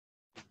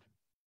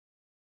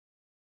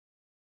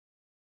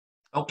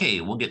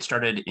Okay, we'll get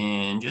started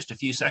in just a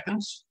few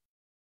seconds.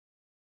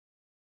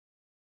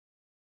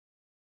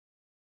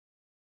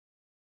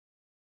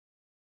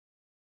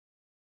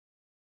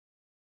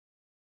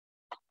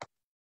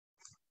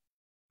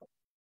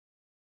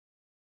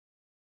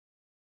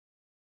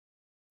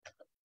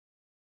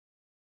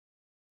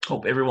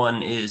 Hope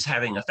everyone is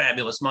having a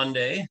fabulous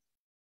Monday.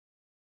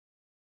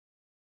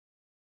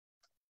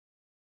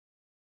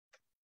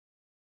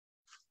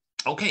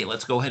 Okay,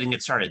 let's go ahead and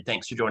get started.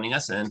 Thanks for joining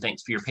us and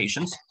thanks for your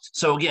patience.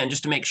 So again,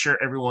 just to make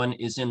sure everyone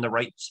is in the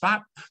right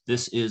spot,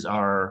 this is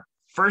our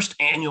first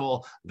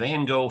annual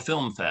Van Gogh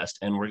Film Fest,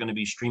 and we're going to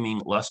be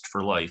streaming Lust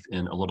for Life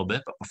in a little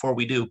bit. But before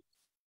we do,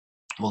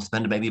 we'll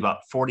spend maybe about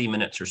 40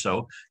 minutes or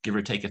so, give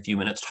or take a few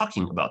minutes,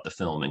 talking about the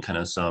film and kind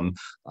of some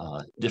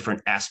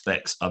different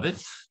aspects of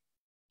it.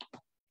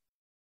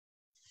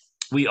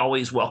 We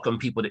always welcome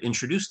people to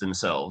introduce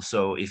themselves.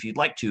 So if you'd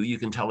like to, you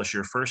can tell us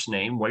your first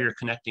name, where you're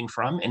connecting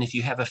from, and if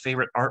you have a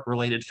favorite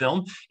art-related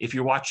film. If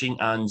you're watching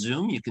on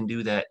Zoom, you can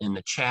do that in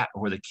the chat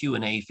or the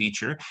Q&A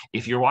feature.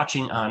 If you're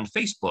watching on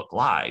Facebook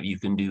Live, you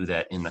can do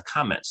that in the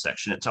comments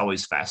section. It's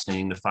always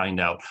fascinating to find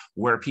out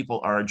where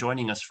people are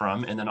joining us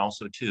from, and then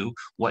also, too,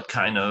 what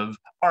kind of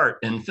art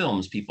and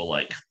films people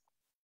like.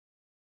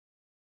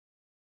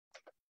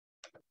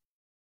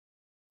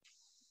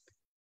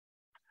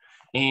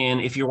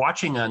 And if you're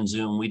watching on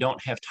Zoom, we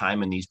don't have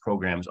time in these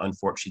programs,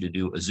 unfortunately, to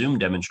do a Zoom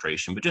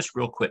demonstration, but just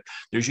real quick,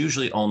 there's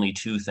usually only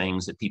two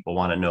things that people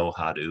want to know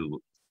how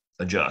to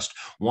adjust.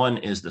 One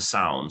is the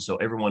sound. So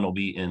everyone will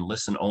be in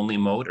listen only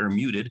mode or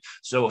muted.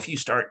 So if you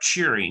start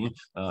cheering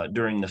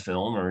during the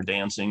film or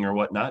dancing or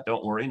whatnot,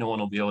 don't worry, no one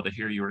will be able to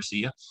hear you or see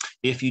you.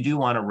 If you do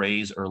want to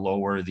raise or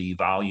lower the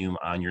volume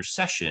on your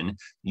session,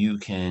 you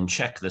can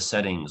check the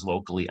settings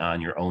locally on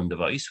your own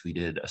device. We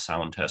did a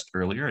sound test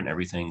earlier and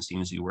everything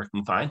seems to be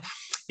working fine.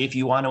 If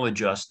you want to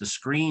adjust the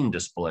screen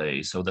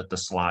display so that the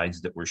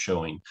slides that we're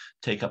showing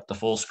take up the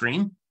full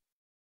screen,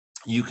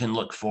 you can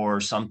look for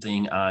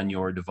something on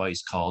your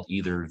device called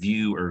either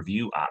view or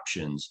view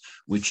options,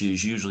 which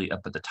is usually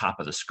up at the top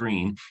of the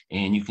screen.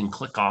 And you can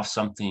click off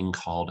something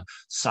called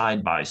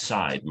side by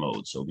side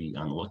mode. So be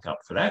on the lookout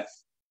for that.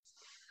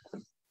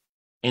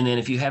 And then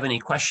if you have any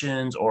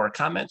questions or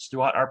comments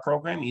throughout our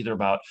program, either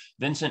about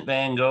Vincent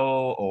Van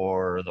Gogh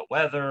or the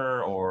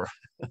weather or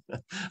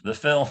the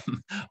film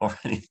or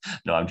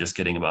no, I'm just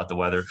kidding about the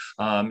weather.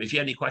 If you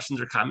have any questions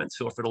or comments,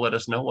 feel free to let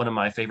us know. One of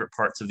my favorite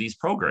parts of these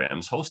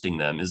programs, hosting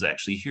them, is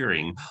actually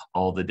hearing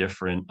all the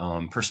different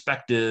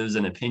perspectives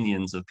and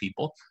opinions of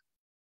people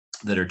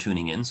that are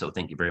tuning in. So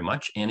thank you very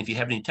much. And if you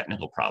have any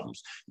technical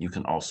problems, you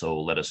can also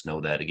let us know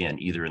that, again,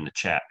 either in the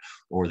chat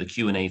or the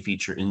Q&A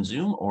feature in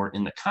Zoom or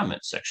in the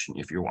comments section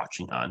if you're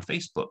watching on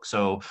Facebook.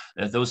 So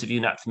those of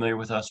you not familiar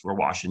with us, we're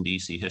Washington,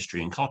 D.C.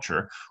 History and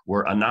Culture.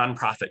 We're a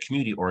nonprofit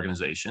community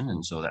organization,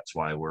 and so that's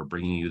why we're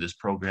bringing you this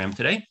program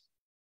today.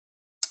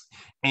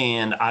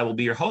 And I will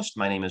be your host.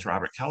 My name is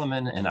Robert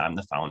Kelleman, and I'm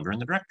the founder and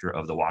the director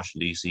of the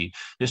Washington, D.C.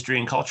 History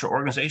and Culture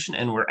Organization.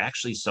 And we're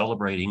actually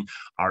celebrating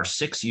our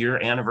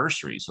 6-year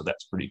anniversary. So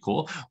that's pretty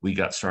cool. We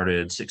got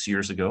started 6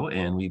 years ago,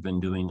 and we've been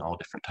doing all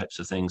different types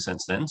of things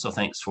since then. So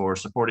thanks for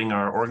supporting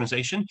our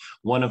organization.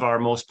 One of our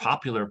most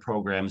popular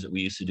programs that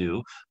we used to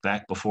do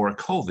back before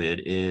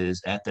COVID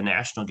is at the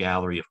National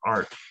Gallery of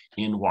Art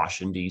in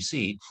Washington,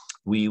 D.C.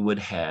 We would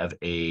have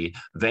a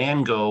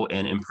Van Gogh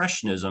and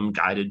Impressionism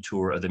guided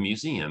tour of the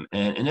museum.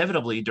 And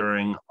inevitably,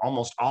 during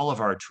almost all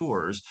of our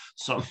tours,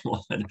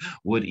 someone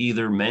would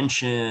either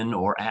mention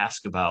or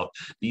ask about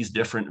these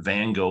different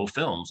Van Gogh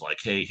films, like,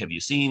 hey, have you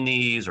seen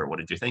these? Or what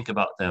did you think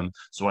about them?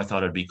 So I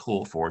thought it'd be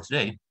cool for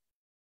today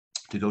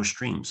to go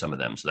stream some of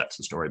them. So that's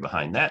the story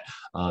behind that.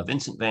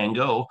 Vincent Van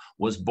Gogh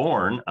was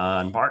born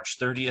on March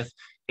 30th,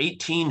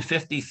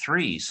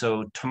 1853.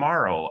 So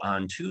tomorrow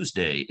on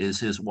Tuesday is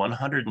his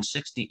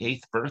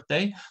 168th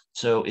birthday.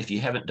 So if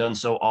you haven't done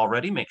so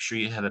already, make sure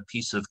you have a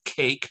piece of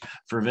cake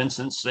for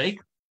Vincent's sake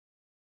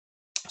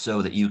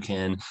so that you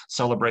can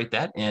celebrate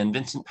that. And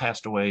Vincent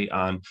passed away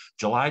on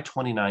July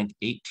 29th,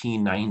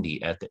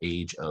 1890 at the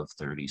age of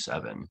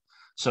 37.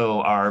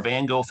 So our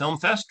Van Gogh Film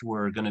Fest,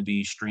 we're going to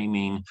be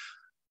streaming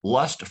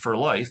Lust for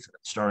Life,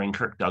 starring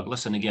Kirk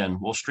Douglas. And again,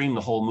 we'll stream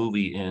the whole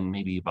movie in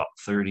maybe about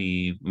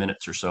 30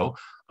 minutes or so.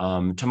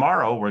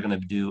 Tomorrow, we're going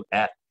to do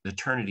At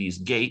Eternity's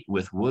Gate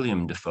with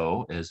William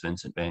Dafoe as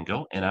Vincent Van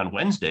Gogh. And on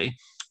Wednesday,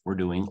 we're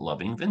doing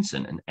Loving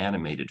Vincent, an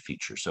animated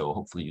feature. So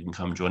hopefully you can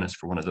come join us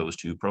for one of those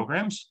two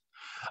programs.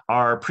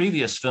 Our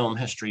previous film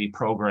history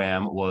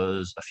program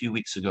was a few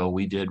weeks ago.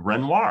 We did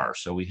Renoir.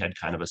 So we had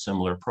kind of a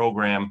similar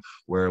program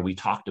where we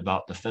talked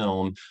about the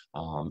film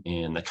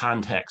in the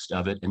context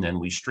of it, and then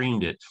we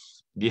streamed it.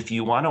 If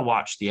you want to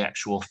watch the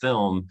actual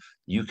film,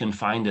 you can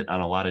find it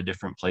on a lot of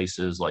different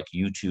places like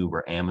YouTube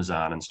or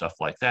Amazon and stuff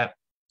like that.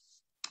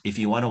 If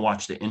you want to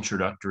watch the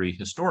introductory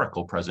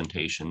historical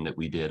presentation that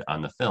we did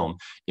on the film,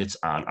 it's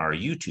on our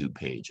YouTube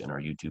page, and our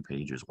YouTube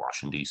page is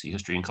Washington, D.C.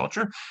 History and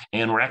Culture.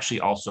 And we're actually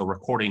also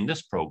recording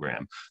this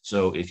program.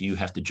 So if you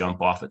have to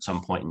jump off at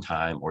some point in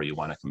time, or you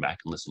want to come back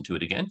and listen to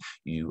it again,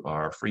 you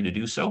are free to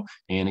do so.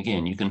 And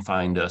again, you can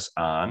find us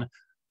on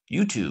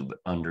YouTube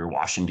under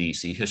Washington,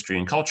 D.C. History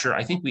and Culture.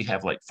 I think we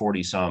have like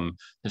 40 some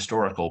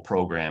historical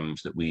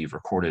programs that we've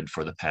recorded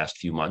for the past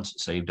few months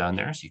saved on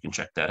there. So you can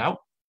check that out.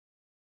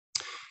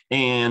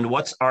 And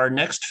what's our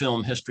next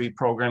film history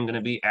program going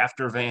to be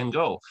after Van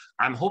Gogh?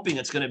 I'm hoping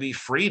it's going to be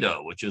Frida,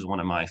 which is one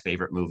of my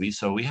favorite movies.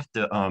 So we have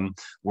to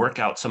work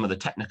out some of the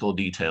technical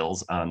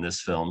details on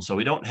this film. So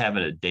we don't have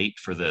a date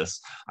for this.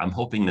 I'm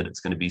hoping that it's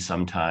going to be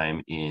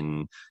sometime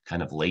in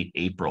kind of late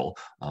April.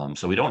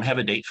 So we don't have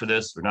a date for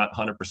this. We're not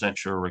 100%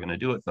 sure we're going to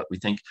do it, but we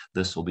think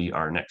this will be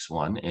our next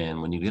one.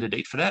 And when you get a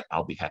date for that,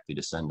 I'll be happy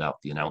to send out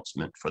the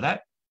announcement for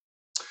that.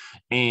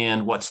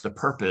 And what's the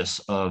purpose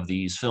of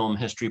these film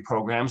history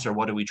programs, or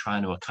what are we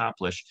trying to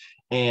accomplish?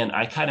 And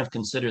I kind of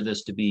consider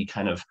this to be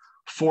kind of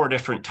 4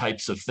 different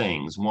types of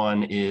things.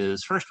 One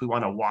is, first, we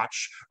want to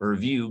watch or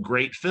view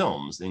great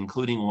films,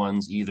 including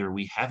ones either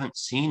we haven't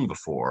seen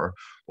before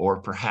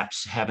or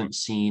perhaps haven't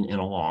seen in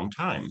a long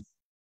time.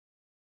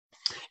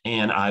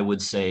 And I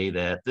would say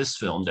that this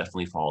film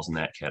definitely falls in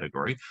that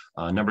category.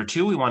 Number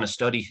 2, we want to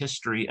study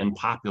history and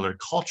popular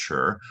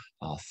culture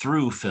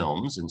through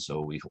films. And so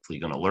we hopefully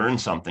going to learn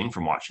something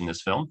from watching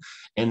this film.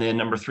 And then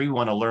number 3, we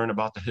want to learn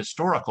about the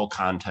historical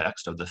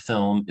context of the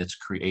film, its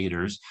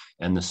creators,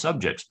 and the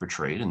subjects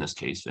portrayed, in this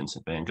case,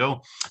 Vincent Van Gogh.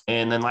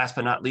 And then last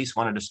but not least,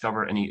 want to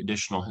discover any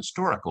additional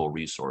historical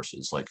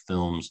resources like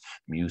films,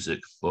 music,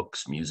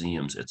 books,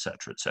 museums, et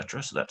cetera, et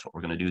cetera. So that's what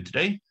we're going to do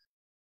today.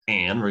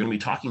 And we're going to be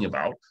talking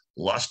about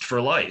Lust for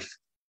Life,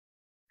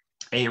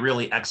 a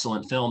really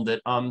excellent film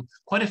that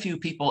quite a few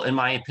people, in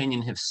my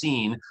opinion, have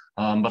seen,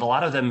 but a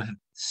lot of them have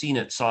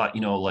saw it,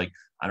 like,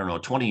 I don't know,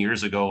 20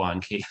 years ago on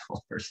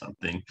cable or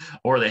something,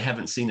 or they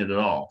haven't seen it at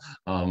all.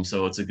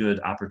 So it's a good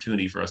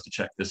opportunity for us to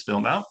check this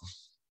film out.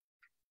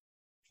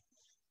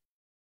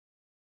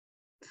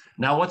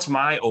 Now, what's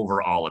my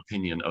overall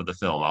opinion of the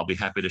film? I'll be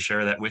happy to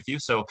share that with you.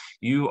 So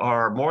you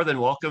are more than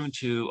welcome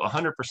to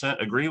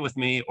 100% agree with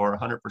me or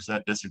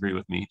 100% disagree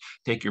with me.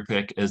 Take your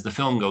pick. As the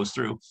film goes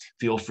through,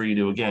 feel free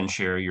to, again,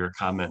 share your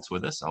comments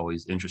with us.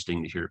 Always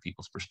interesting to hear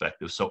people's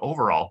perspectives. So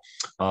overall,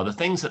 the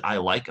things that I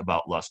like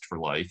about Lust for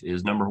Life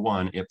is, number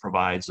 1, it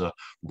provides a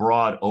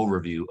broad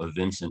overview of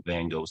Vincent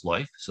Van Gogh's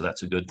life. So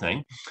that's a good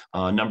thing.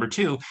 Number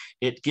 2,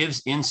 it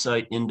gives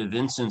insight into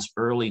Vincent's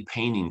early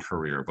painting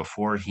career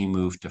before he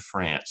moved to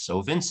France.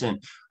 So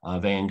Vincent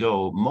Van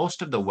Gogh,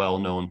 most of the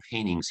well-known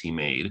paintings he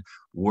made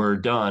were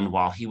done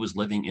while he was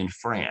living in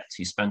France.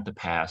 He spent the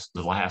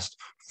last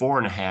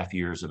 4.5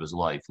 years of his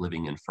life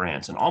living in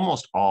France, and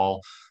almost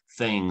all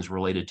things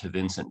related to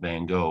Vincent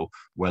Van Gogh,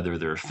 whether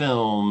they're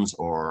films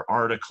or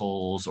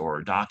articles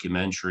or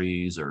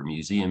documentaries or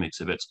museum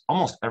exhibits,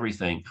 almost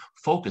everything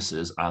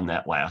focuses on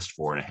that last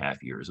 4.5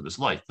 years of his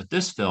life. But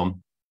this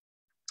film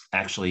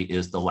actually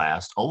is the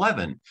last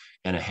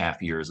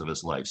 11.5 years of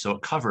his life. So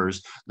it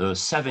covers the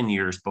 7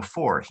 years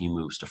before he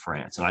moves to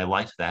France. And I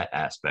liked that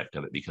aspect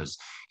of it because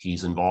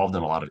he's involved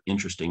in a lot of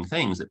interesting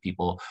things that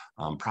people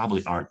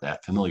probably aren't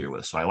that familiar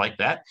with. So I like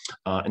that.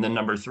 And then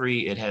number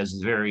 3, it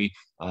has very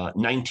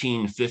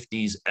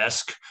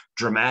 1950s-esque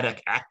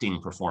dramatic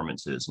acting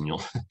performances. And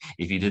you'll,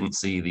 if you didn't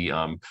see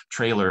the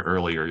trailer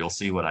earlier, you'll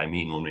see what I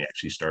mean when we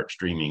actually start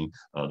streaming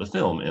the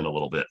film in a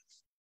little bit.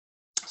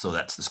 So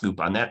that's the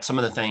scoop on that. Some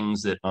of the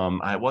things that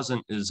I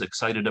wasn't as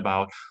excited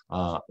about,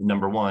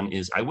 number 1,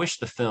 is I wish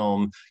the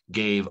film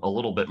gave a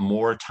little bit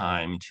more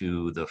time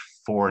to the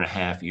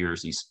 4.5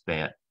 years he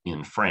spent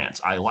in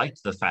France. I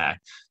liked the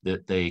fact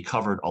that they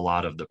covered a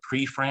lot of the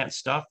pre-France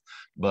stuff,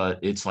 but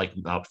it's like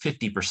about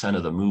 50%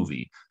 of the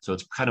movie. So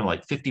it's kind of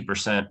like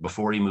 50%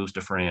 before he moves to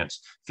France,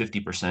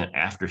 50%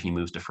 after he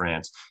moves to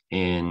France.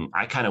 And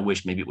I kind of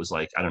wish maybe it was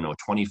like, I don't know,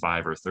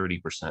 25 or 30%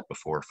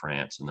 before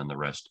France, and then the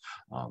rest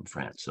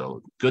France.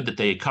 So good that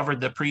they covered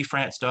the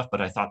pre-France stuff,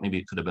 but I thought maybe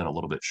it could have been a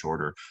little bit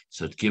shorter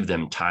to give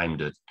them time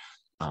to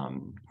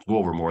go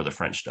over more of the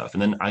French stuff.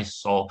 And then I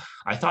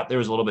thought there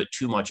was a little bit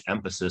too much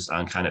emphasis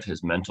on kind of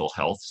his mental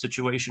health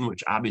situation,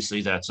 which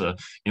obviously that's an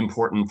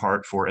important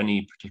part for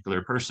any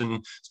particular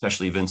person,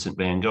 especially Vincent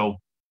Van Gogh.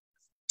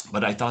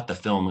 But I thought the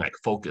film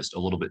focused a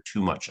little bit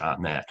too much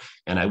on that.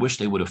 And I wish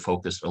they would have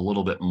focused a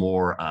little bit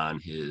more on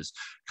his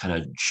kind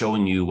of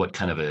showing you what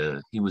kind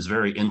of he was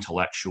very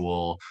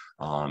intellectual,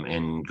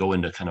 and go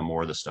into kind of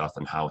more of the stuff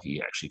and how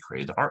he actually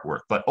created the artwork.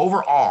 But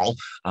overall,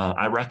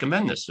 I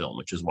recommend this film,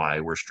 which is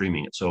why we're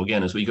streaming it. So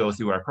again, as we go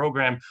through our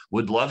program,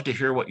 would love to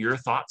hear what your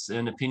thoughts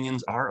and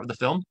opinions are of the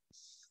film,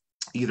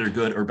 either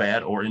good or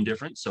bad or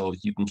indifferent. So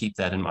you can keep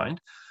that in mind.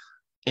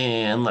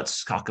 And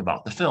let's talk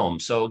about the film.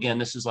 So again,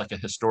 this is like a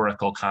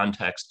historical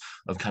context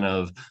of kind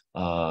of,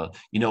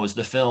 is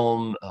the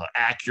film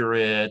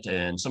accurate,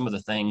 and some of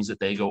the things that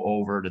they go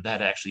over, did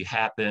that actually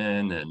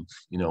happen? And,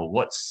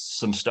 what's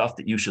some stuff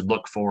that you should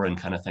look for and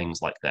kind of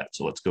things like that.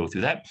 So let's go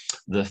through that.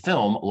 The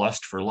film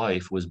Lust for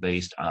Life was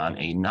based on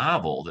a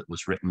novel that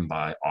was written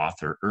by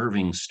author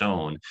Irving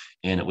Stone,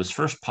 and it was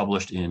first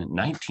published in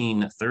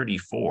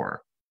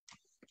 1934.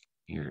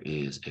 Here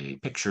is a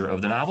picture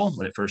of the novel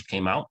when it first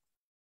came out,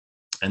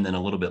 and then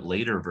a little bit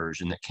later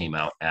version that came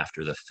out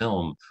after the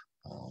film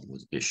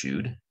was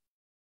issued.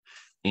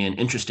 And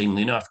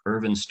interestingly enough,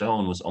 Irving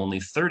Stone was only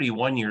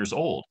 31 years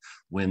old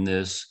when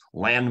this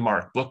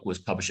landmark book was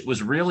published. It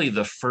was really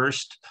the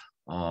first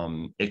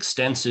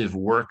extensive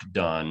work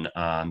done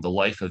on the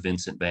life of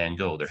Vincent Van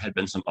Gogh. There had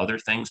been some other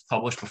things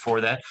published before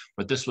that,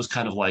 but this was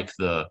kind of like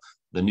the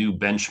new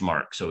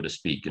benchmark, so to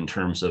speak, in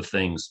terms of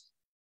things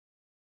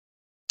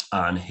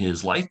on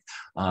his life.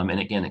 And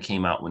again, it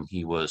came out when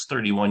he was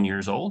 31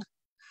 years old.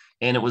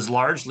 And it was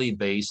largely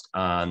based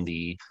on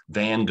the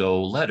Van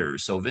Gogh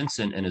letters. So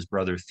Vincent and his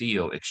brother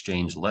Theo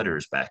exchanged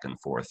letters back and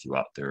forth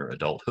throughout their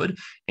adulthood.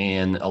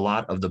 And a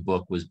lot of the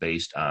book was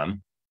based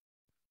on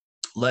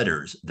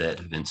letters that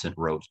Vincent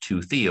wrote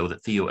to Theo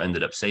that Theo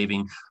ended up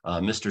saving.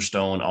 Mr.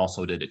 Stone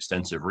also did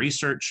extensive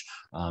research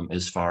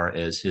as far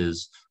as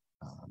his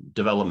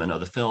development of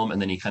the film.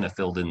 And then he kind of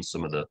filled in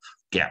some of the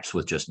gaps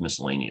with just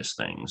miscellaneous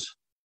things.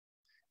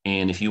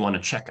 And if you want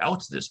to check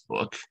out this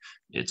book,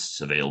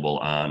 it's available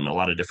on a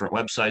lot of different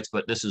websites,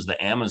 but this is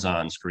the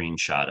Amazon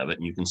screenshot of it.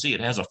 And you can see it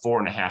has a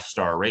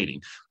 4.5-star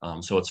rating.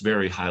 So it's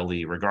very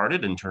highly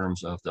regarded in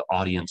terms of the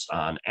audience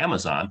on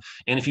Amazon.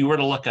 And if you were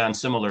to look on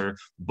similar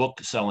book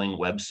selling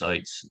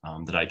websites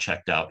that I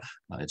checked out,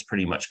 it's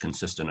pretty much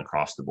consistent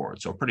across the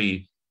board. So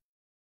pretty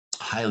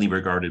highly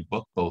regarded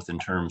book, both in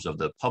terms of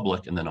the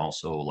public and then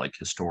also like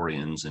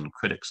historians and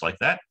critics like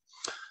that.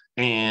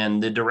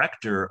 And the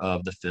director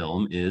of the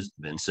film is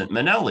Vincent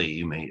Minnelli.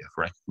 You may have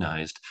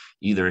recognized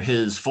either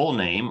his full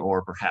name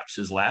or perhaps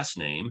his last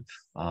name.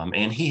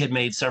 And he had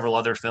made several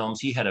other films.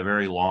 He had a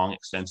very long,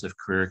 extensive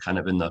career kind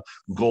of in the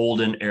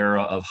golden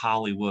era of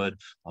Hollywood.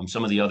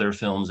 Some of the other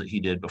films that he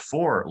did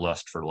before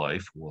Lust for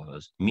Life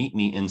was Meet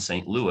Me in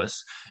St.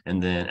 Louis,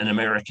 and then An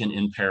American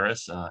in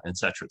Paris, et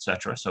cetera, et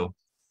cetera. So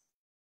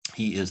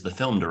he is the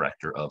film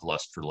director of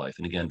Lust for Life,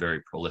 and again,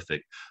 very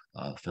prolific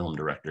film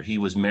director. He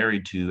was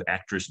married to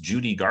actress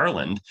Judy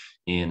Garland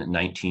in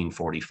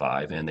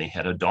 1945, and they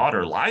had a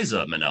daughter,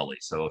 Liza Minnelli.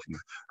 So if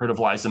you've heard of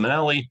Liza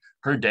Minnelli,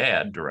 her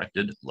dad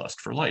directed Lust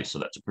for Life. So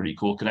that's a pretty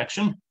cool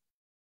connection.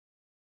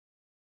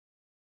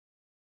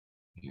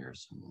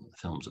 Here's some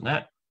films in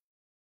that.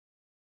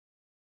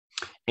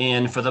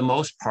 And for the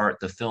most part,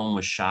 the film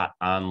was shot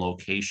on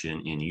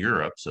location in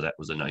Europe, so that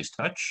was a nice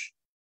touch.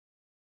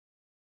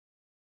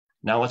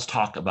 Now let's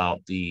talk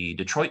about the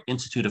Detroit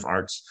Institute of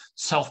Art's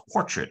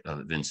self-portrait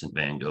of Vincent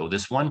Van Gogh.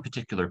 This one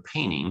particular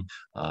painting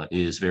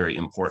is very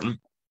important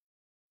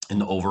in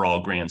the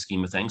overall grand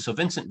scheme of things. So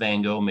Vincent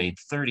Van Gogh made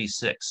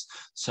 36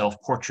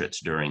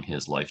 self-portraits during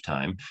his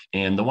lifetime.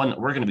 And the one that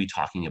we're going to be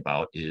talking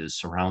about is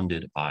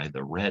surrounded by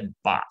the red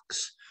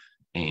box.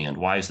 And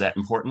why is that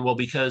important? Well,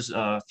 because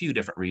a few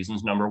different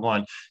reasons. Number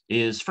one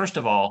is, first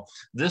of all,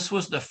 this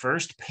was the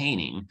first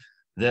painting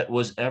that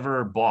was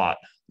ever bought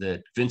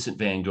that Vincent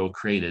Van Gogh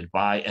created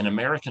by an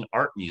American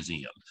art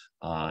museum.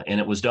 And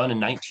it was done in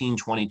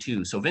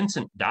 1922. So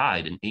Vincent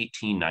died in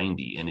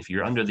 1890. And if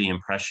you're under the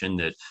impression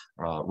that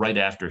right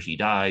after he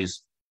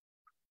dies,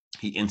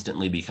 he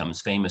instantly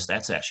becomes famous,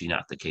 that's actually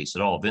not the case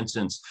at all.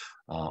 Vincent's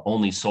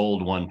only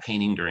sold one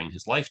painting during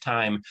his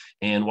lifetime.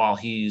 And while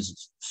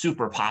he's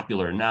super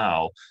popular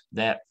now,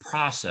 that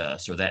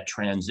process or that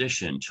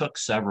transition took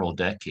several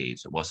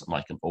decades. It wasn't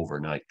like an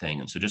overnight thing.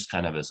 And so just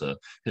kind of as a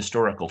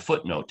historical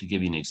footnote to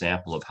give you an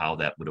example of how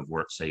that would have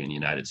worked, say in the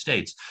United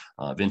States,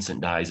 Vincent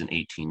dies in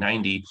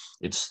 1890.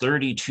 It's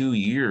 32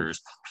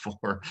 years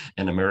before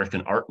an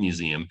American art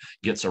museum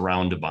gets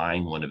around to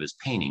buying one of his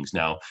paintings.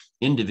 Now,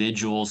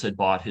 individuals had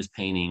bought his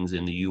paintings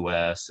in the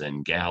US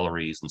and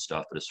galleries and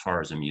stuff, but as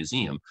far as a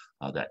museum,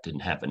 that didn't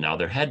happen. Now,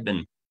 there had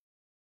been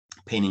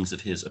paintings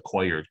of his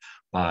acquired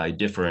by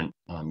different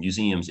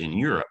museums in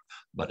Europe,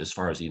 but as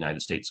far as the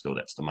United States go,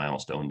 that's the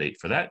milestone date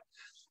for that.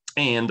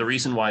 And the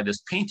reason why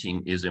this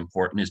painting is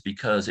important is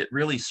because it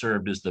really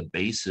served as the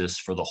basis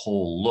for the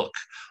whole look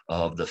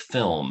of the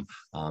film.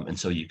 And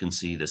so you can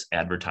see this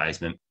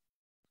advertisement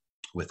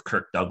with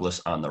Kirk Douglas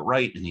on the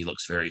right, and he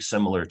looks very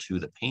similar to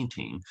the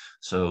painting.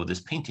 So this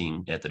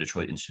painting at the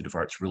Detroit Institute of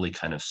Arts really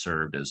kind of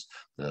served as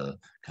the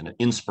kind of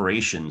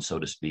inspiration, so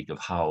to speak, of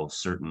how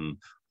certain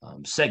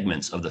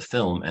segments of the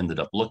film ended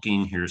up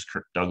looking. Here's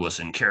Kirk Douglas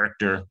in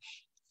character.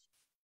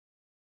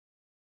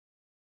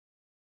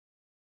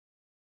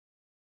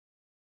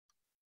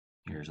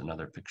 Here's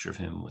another picture of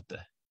him with the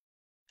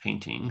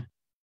painting.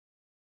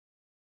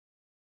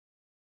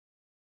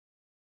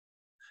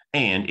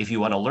 And if you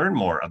want to learn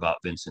more about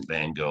Vincent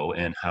Van Gogh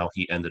and how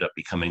he ended up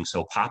becoming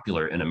so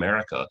popular in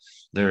America,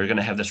 they're going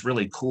to have this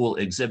really cool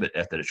exhibit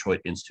at the Detroit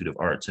Institute of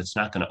Arts. It's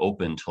not going to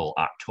open until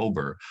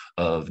October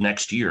of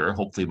next year.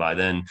 Hopefully by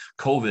then,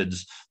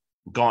 COVID's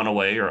gone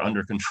away or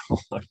under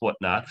control or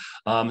whatnot.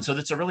 So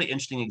that's a really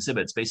interesting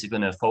exhibit. It's basically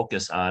going to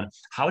focus on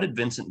how did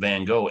Vincent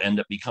Van Gogh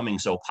end up becoming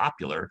so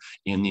popular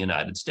in the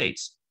United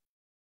States?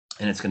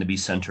 And it's going to be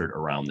centered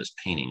around this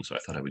painting. So I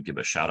thought I would give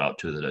a shout out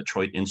to the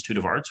Detroit Institute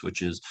of Arts,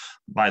 which is,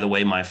 by the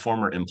way, my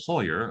former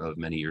employer of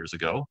many years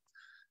ago.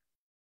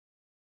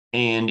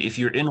 And if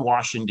you're in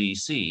Washington,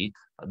 D.C.,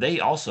 they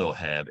also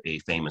have a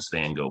famous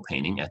Van Gogh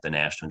painting at the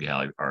National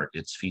Gallery of Art.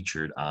 It's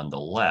featured on the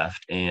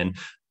left. And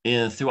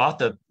throughout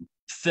the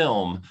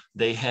film,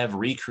 they have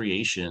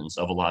recreations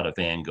of a lot of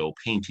Van Gogh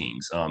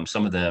paintings.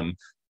 Some of them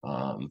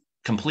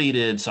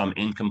completed, some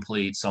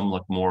incomplete, some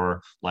look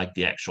more like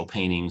the actual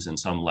paintings and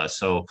some less.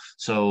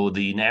 So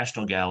the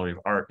National Gallery of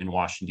Art in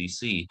Washington,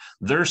 D.C.,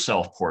 their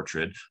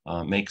self-portrait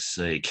makes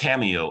a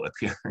cameo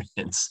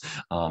appearance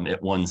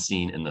at one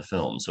scene in the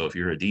film. So if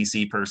you're a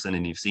D.C. person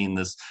and you've seen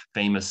this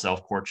famous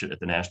self-portrait at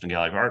the National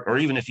Gallery of Art, or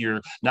even if you're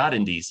not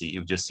in D.C.,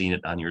 you've just seen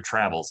it on your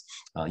travels,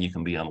 you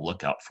can be on the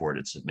lookout for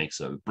it. It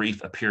makes a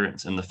brief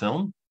appearance in the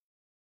film.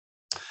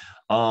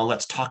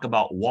 Let's talk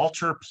about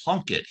Walter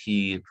Plunkett.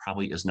 He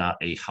probably is not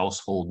a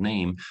household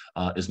name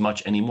as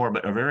much anymore,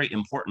 but a very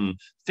important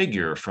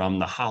figure from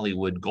the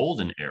Hollywood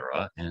Golden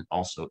Era and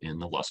also in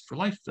the Lust for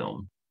Life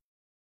film.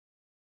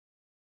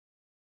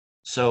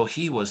 So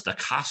he was the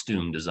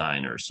costume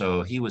designer.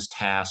 So he was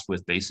tasked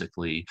with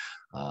basically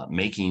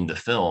making the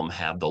film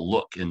have the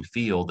look and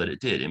feel that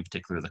it did, in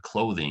particular the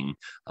clothing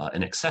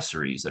and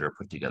accessories that are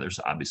put together.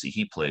 So obviously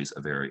he plays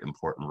a very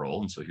important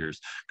role. And so here's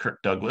Kirk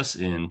Douglas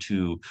in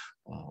two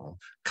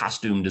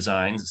costume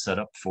designs set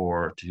up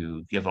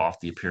to give off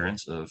the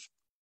appearance of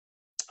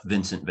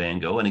Vincent Van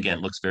Gogh. And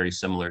again, looks very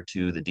similar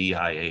to the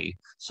DIA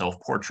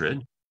self-portrait.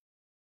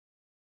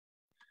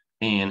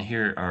 And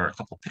here are a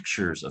couple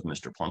pictures of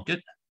Mr.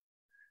 Plunkett.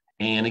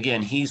 And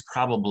again, he's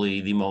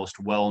probably the most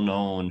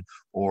well-known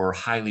or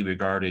highly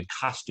regarded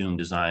costume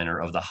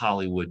designer of the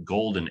Hollywood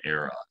Golden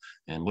Era.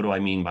 And what do I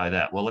mean by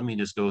that? Well, let me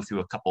just go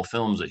through a couple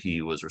films that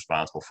he was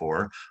responsible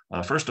for.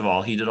 First of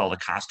all, he did all the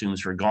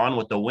costumes for Gone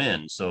with the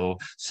Wind. So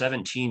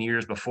 17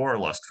 years before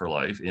Lust for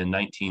Life, in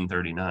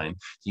 1939,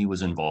 he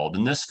was involved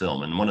in this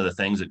film. And one of the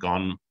things that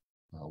Gone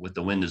with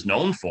the Wind is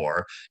known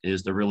for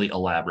is the really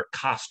elaborate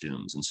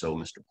costumes. And so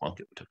Mr.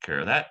 Plunkett took care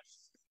of that.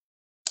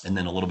 And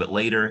then a little bit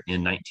later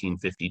in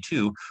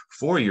 1952,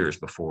 4 years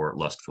before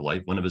Lust for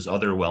Life, one of his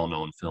other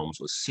well-known films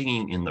was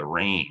Singing in the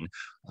Rain,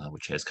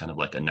 which has kind of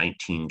like a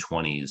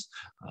 1920s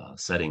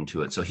setting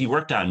to it. So he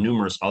worked on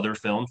numerous other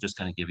films, just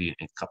kind of give you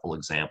a couple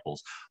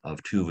examples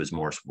of two of his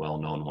more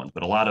well-known ones.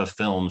 But a lot of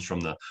films from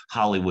the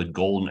Hollywood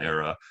Golden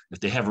Era, if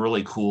they have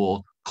really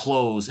cool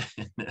clothes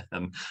in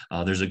them,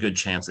 there's a good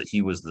chance that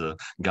he was the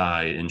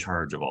guy in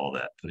charge of all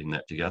that, putting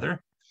that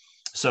together.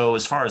 So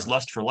as far as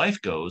Lust for Life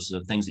goes,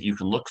 the things that you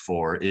can look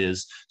for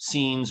is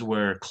scenes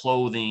where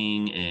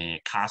clothing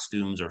and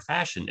costumes or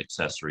fashion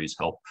accessories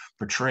help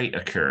portray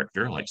a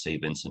character, like say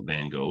Vincent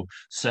Van Gogh,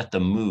 set the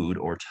mood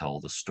or tell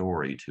the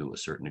story to a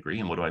certain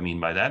degree. And what do I mean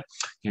by that?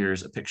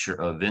 Here's a picture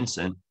of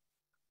Vincent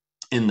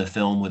in the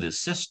film with his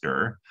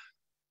sister.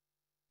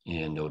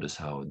 And notice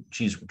how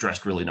she's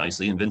dressed really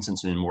nicely, and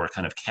Vincent's in more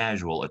kind of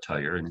casual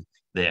attire. And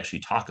they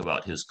actually talk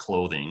about his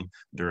clothing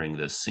during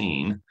this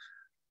scene.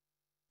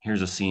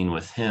 Here's a scene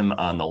with him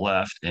on the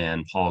left,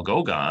 and Paul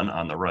Gauguin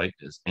on the right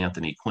is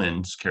Anthony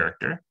Quinn's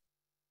character.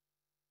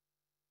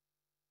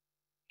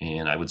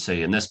 And I would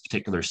say in this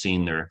particular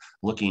scene, they're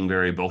looking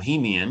very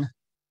bohemian.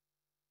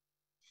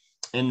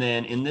 And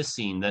then in this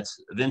scene,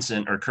 that's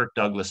Vincent or Kirk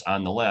Douglas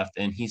on the left,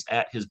 and he's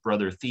at his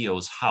brother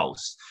Theo's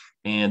house.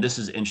 And this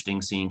is an interesting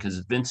scene because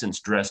Vincent's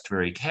dressed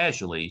very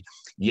casually,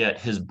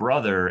 yet his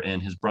brother and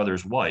his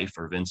brother's wife,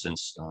 or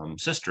Vincent's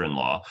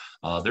sister-in-law,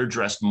 they're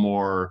dressed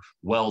more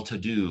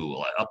well-to-do,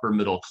 like upper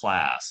middle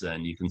class.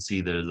 And you can see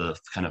the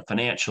kind of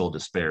financial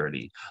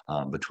disparity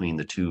between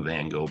the two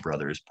Van Gogh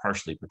brothers,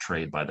 partially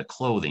portrayed by the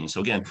clothing. So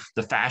again,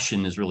 the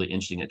fashion is really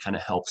interesting. It kind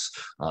of helps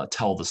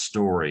tell the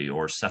story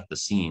or set the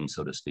scene,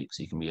 so to speak.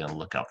 So you can be on the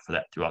lookout for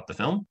that throughout the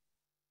film.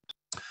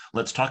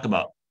 Let's talk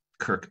about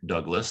Kirk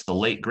Douglas, the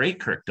late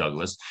great Kirk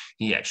Douglas.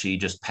 He actually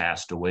just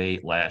passed away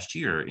last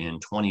year in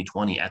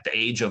 2020 at the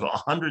age of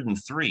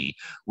 103,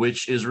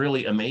 which is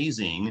really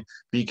amazing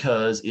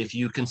because if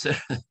you consider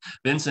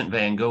Vincent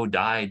Van Gogh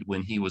died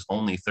when he was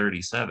only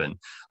 37,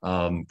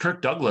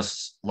 Kirk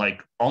Douglas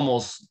like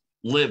almost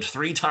lived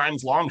 3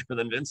 times longer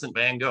than Vincent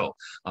Van Gogh.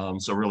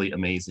 So really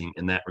amazing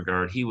in that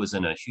regard. He was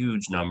in a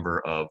huge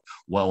number of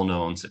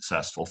well-known,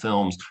 successful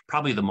films.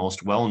 Probably the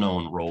most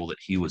well-known role that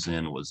he was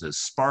in was as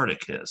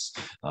Spartacus.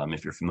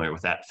 If you're familiar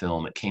with that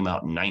film, it came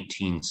out in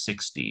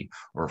 1960,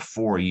 or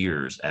 4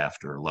 years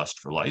after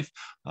Lust for Life.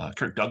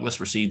 Kirk Douglas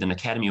received an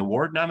Academy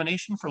Award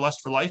nomination for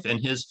Lust for Life, and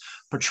his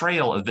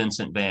portrayal of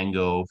Vincent Van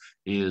Gogh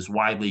is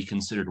widely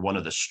considered one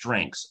of the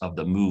strengths of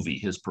the movie,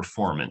 his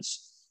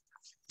performance.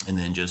 And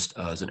then just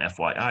as an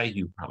FYI,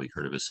 you probably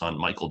heard of his son,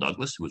 Michael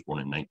Douglas, who was born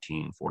in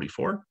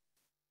 1944.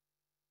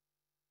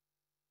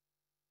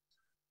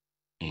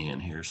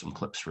 And here's some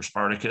clips for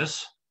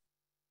Spartacus.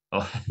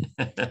 Oh,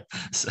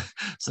 so,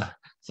 so,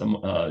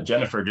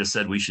 Jennifer just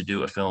said we should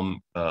do a film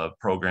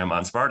program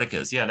on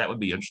Spartacus. Yeah, that would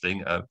be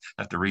interesting. I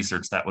have to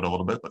research that one a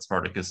little bit, but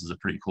Spartacus is a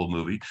pretty cool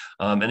movie.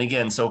 And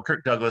again, so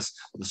Kirk Douglas,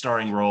 the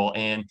starring role,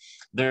 and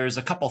there's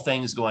a couple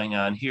things going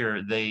on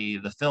here.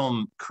 The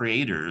film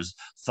creators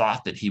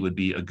thought that he would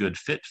be a good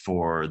fit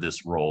for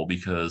this role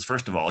because,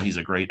 first of all, he's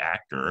a great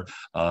actor,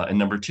 and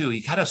number two,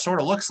 he kind of sort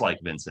of looks like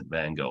Vincent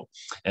Van Gogh.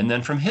 And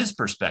then from his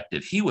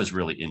perspective, he was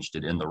really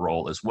interested in the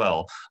role as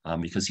well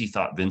because he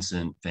thought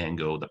Vincent Van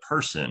Gogh, the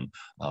person,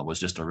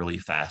 was just a really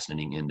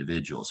fascinating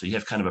individual. So you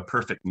have kind of a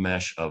perfect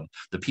mesh of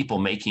the people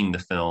making the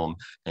film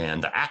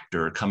and the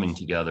actor coming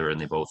together, and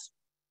they both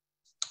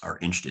are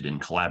interested in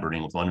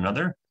collaborating with one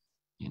another.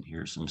 And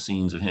here's some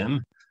scenes of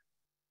him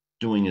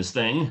doing his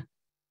thing.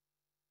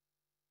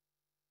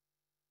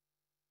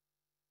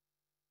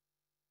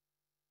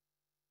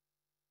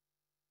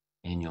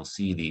 And you'll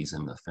see these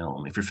in the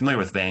film. If you're familiar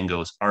with Van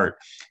Gogh's art,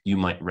 you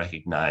might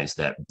recognize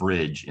that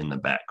bridge in the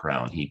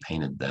background. He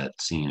painted that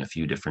scene a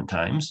few different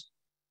times.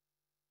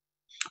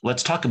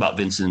 Let's talk about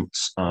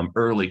Vincent's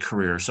early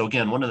career. So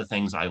again, one of the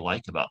things I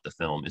like about the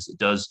film is it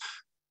does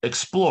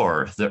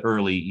explore the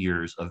early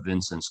years of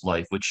Vincent's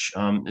life, which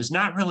is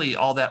not really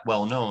all that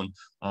well known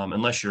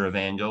unless you're a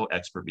Van Gogh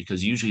expert,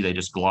 because usually they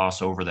just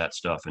gloss over that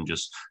stuff and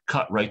just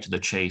cut right to the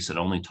chase and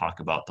only talk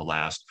about the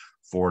last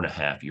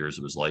 4.5 years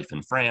of his life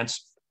in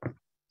France.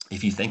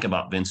 If you think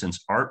about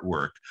Vincent's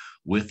artwork,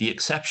 with the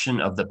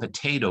exception of the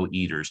Potato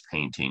Eaters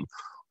painting,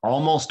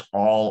 almost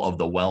all of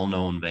the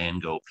well-known Van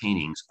Gogh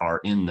paintings are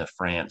in the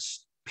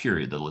France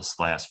period, the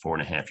last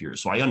 4.5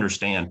 years. So I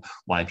understand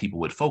why people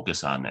would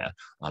focus on that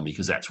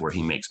because that's where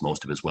he makes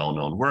most of his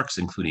well-known works,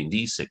 including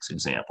these 6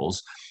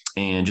 examples.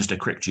 And just a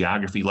quick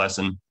geography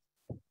lesson.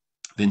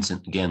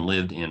 Vincent, again,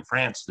 lived in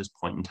France at this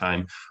point in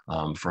time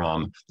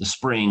from the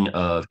spring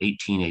of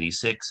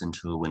 1886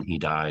 until when he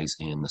dies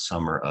in the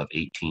summer of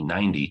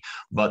 1890.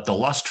 But the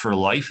Lust for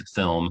Life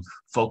film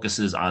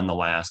focuses on the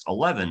last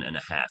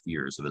 11.5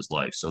 years of his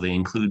life. So they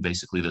include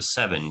basically the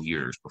 7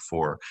 years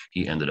before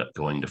he ended up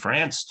going to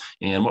France.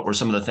 And what were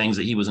some of the things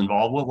that he was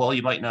involved with? Well,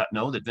 you might not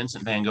know that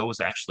Vincent van Gogh was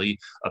actually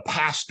a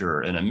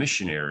pastor and a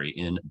missionary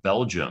in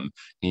Belgium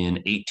in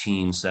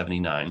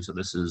 1879. So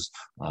this is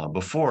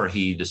before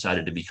he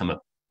decided to become a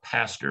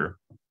pastor.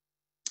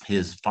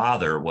 His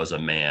father was a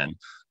man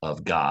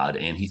of God,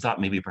 and he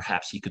thought maybe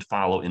perhaps he could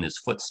follow in his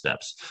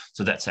footsteps.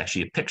 So that's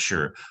actually a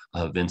picture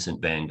of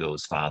Vincent van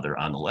Gogh's father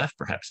on the left.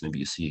 Perhaps maybe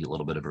you see a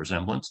little bit of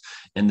resemblance.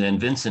 And then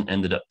Vincent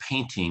ended up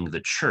painting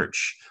the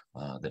church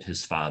that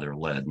his father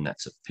led, and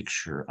that's a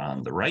picture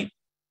on the right.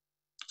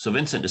 So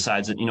Vincent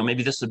decides that,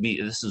 maybe this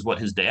is what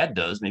his dad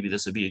does. Maybe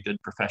this would be a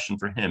good profession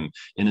for him.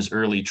 In his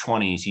early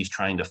 20s, he's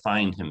trying to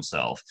find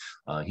himself.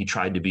 He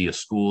tried to be a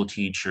school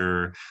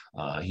teacher.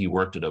 He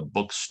worked at a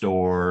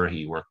bookstore.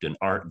 He worked in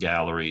art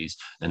galleries.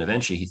 And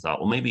eventually he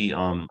thought, well, maybe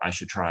I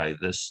should try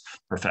this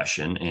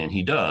profession. And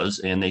he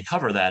does. And they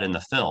cover that in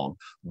the film,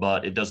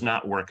 but it does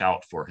not work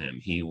out for him.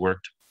 He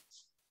worked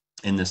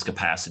in this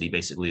capacity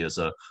basically as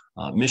a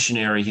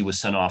missionary. He was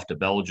sent off to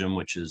Belgium,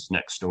 which is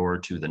next door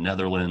to the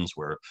Netherlands,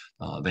 where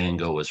Van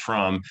Gogh is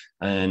from,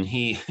 and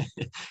he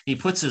he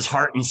puts his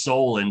heart and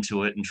soul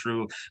into it in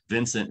true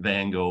Vincent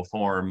Van Gogh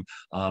form,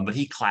 but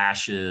he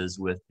clashes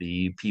with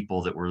the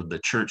people that were the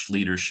church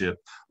leadership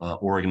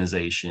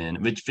organization,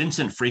 which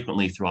Vincent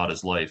frequently throughout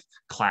his life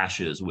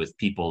clashes with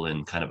people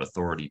in kind of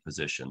authority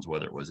positions,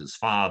 whether it was his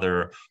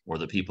father or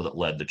the people that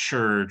led the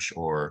church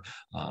or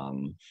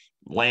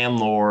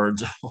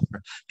landlords or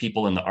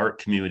people in the art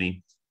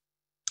community.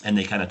 And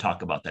they kind of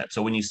talk about that.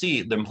 So when you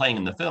see them playing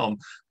in the film,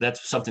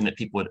 that's something that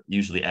people would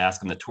usually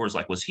ask in the tours,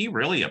 like, was he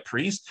really a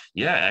priest?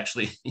 Yeah,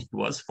 actually, he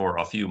was for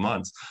a few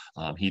months.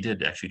 He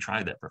did actually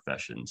try that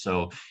profession.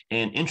 So,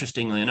 and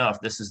interestingly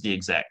enough, this is the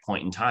exact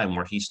point in time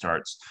where he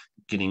starts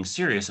getting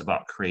serious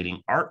about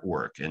creating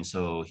artwork. And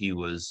so he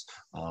was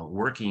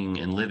working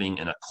and living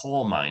in a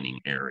coal mining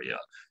area.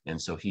 And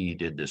so he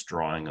did this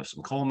drawing of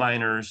some coal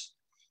miners.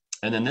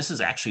 And then this is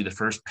actually the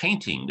first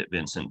painting that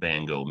Vincent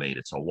van Gogh made.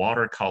 It's a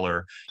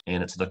watercolor,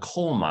 and it's the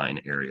coal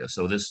mine area.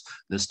 So this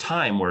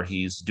time where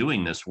he's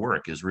doing this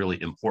work is really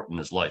important in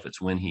his life.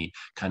 It's when he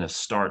kind of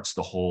starts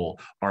the whole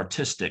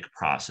artistic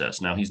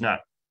process. Now, he's not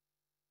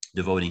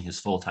devoting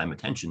his full-time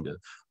attention to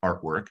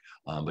artwork,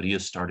 but he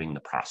is starting the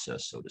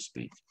process, so to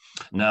speak.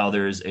 Now,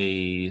 there's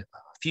a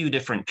few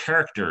different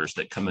characters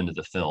that come into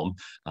the film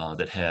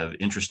that have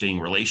interesting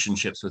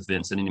relationships with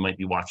Vincent, and you might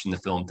be watching the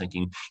film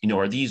thinking,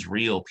 are these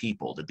real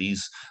people? Did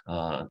these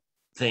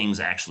things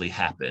actually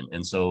happen?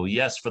 And so,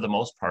 yes, for the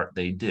most part,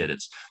 they did.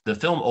 The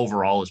film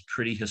overall is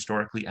pretty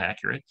historically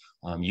accurate.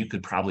 You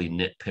could probably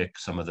nitpick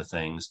some of the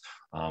things.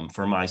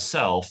 For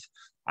myself,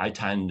 I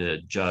tend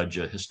to judge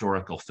a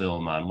historical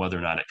film on whether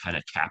or not it kind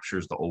of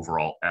captures the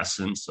overall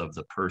essence of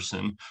the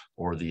person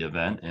or the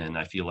event, and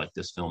I feel like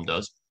this film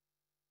does.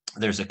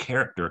 there's a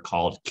character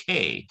called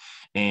Kay,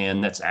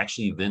 and that's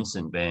actually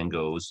Vincent Van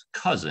Gogh's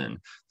cousin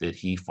that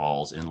he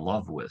falls in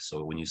love with.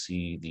 So when you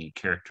see the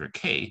character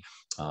Kay,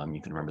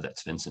 you can remember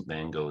that's Vincent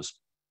Van Gogh's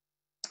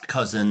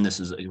cousin. This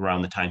is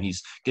around the time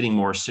he's getting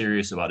more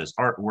serious about his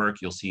artwork.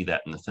 You'll see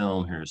that in the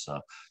film. Here's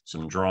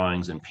some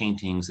drawings and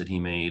paintings that he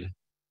made,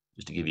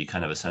 just to give you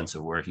kind of a sense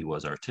of where he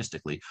was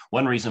artistically.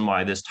 One reason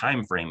why this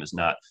time frame is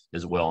not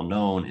as well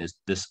known is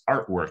this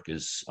artwork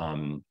is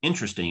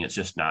interesting. It's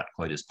just not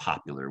quite as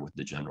popular with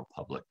the general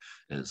public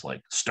as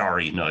like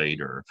Starry Night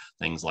or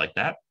things like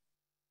that.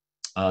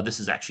 This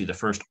is actually the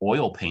first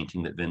oil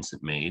painting that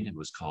Vincent made. It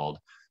was called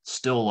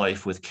Still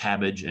Life with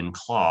Cabbage and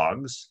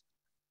Clogs.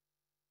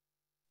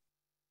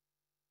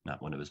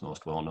 Not one of his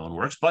most well-known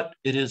works, but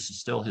it is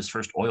still his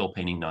first oil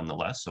painting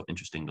nonetheless. So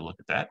interesting to look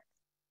at that.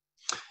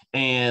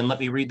 And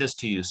let me read this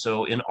to you.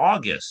 So in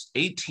August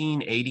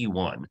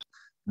 1881,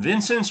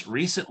 Vincent's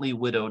recently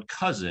widowed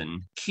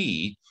cousin,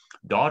 Key,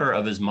 daughter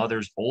of his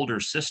mother's older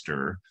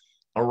sister,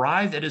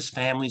 arrived at his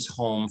family's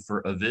home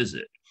for a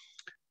visit.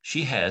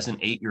 She has an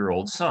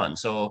 8-year-old son.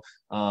 So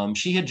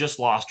she had just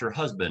lost her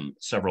husband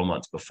several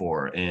months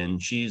before,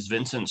 and she's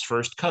Vincent's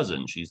first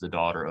cousin. She's the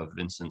daughter of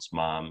Vincent's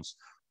mom's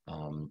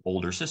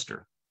older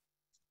sister.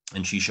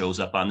 And she shows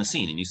up on the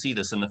scene, and you see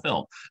this in the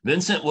film.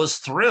 Vincent was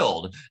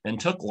thrilled and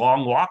took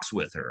long walks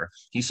with her.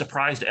 He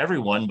surprised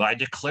everyone by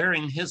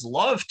declaring his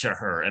love to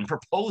her and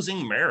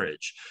proposing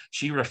marriage.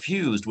 She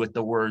refused with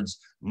the words,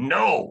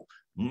 "No,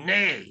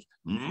 nay,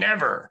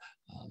 never."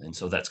 And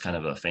so that's kind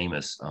of a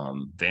famous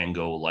Van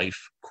Gogh life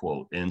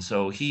quote. And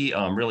so he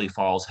really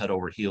falls head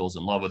over heels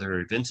in love with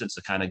her. Vincent's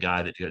the kind of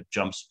guy that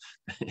jumps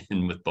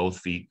in with both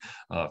feet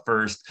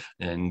first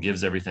and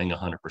gives everything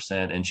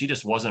 100%. And she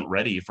just wasn't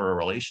ready for a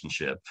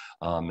relationship.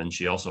 And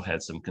she also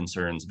had some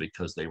concerns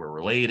because they were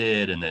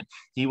related, and that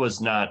he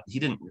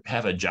didn't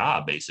have a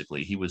job,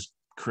 basically. He was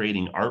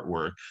creating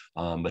artwork,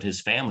 but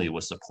his family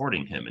was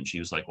supporting him. And she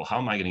was like, well, how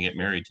am I going to get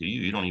married to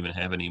you? You don't even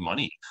have any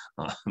money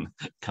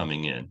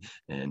coming in.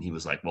 And he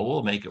was like, well,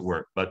 we'll make it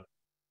work. But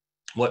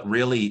what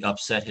really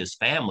upset his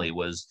family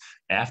was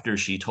after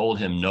she told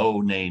him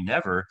no, nay,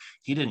 never,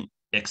 he didn't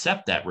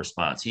accept that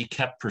response. He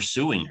kept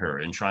pursuing her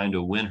and trying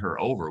to win her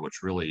over,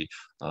 which really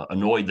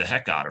annoyed the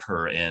heck out of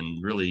her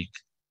and really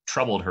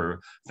troubled her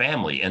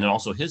family and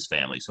also his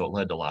family. So it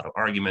led to a lot of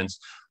arguments.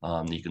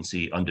 You can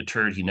see,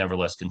 undeterred, he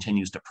nevertheless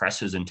continues to press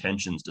his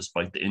intentions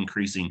despite the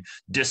increasing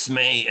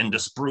dismay and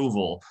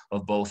disapproval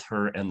of both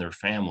her and their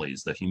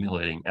families. The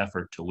humiliating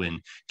effort to win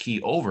Key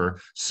over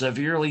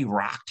severely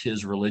rocked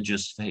his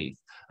religious faith.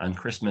 On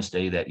Christmas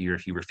Day that year,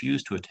 he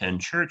refused to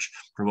attend church,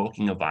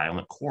 provoking a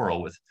violent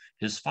quarrel with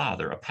his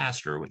father, a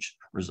pastor, which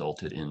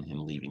resulted in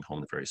him leaving home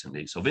the very same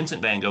day. So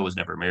Vincent Van Gogh was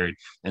never married,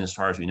 and as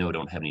far as we know,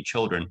 don't have any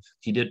children.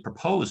 He did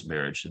propose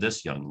marriage to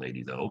this young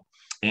lady, though.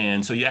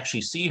 And so you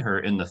actually see her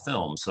in the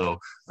film. So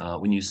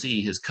when you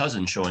see his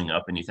cousin showing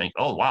up and you think,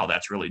 oh, wow,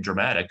 that's really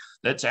dramatic,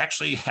 that's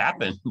actually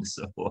happened.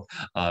 So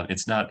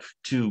it's not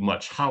too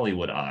much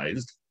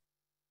Hollywoodized.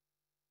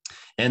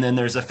 And then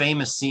there's a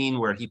famous scene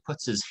where he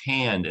puts his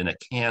hand in a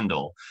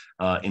candle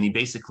and he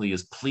basically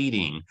is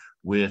pleading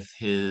with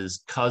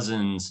his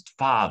cousin's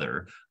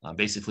father,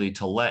 basically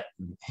to let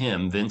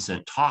him,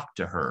 Vincent, talk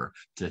to her,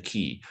 to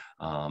Key.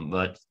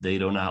 But they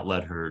do not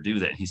let her do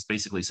that. He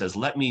basically says,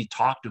 let me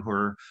talk to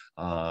her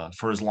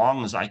for as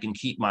long as I can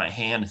keep my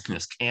hand in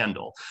this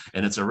candle.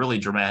 And it's a really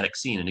dramatic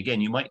scene. And again,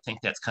 you might think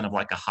that's kind of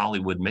like a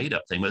Hollywood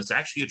made-up thing, but it's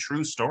actually a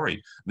true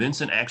story.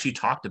 Vincent actually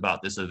talked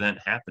about this event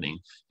happening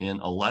in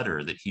a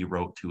letter that he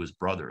wrote to his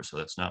brother. So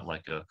that's not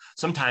like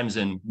sometimes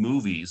in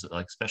movies,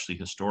 like especially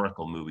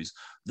historical movies,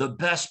 the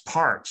best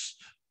parts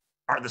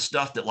are the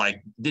stuff that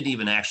like didn't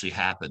even actually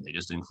happen. They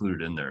just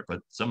included in there.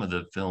 But some of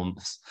the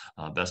film's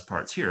best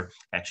parts here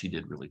actually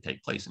did really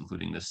take place,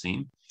 including this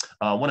scene.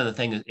 One of the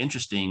things that's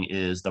interesting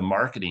is the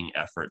marketing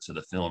efforts of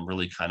the film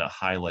really kind of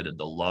highlighted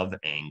the love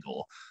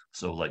angle.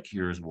 So like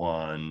here's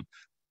one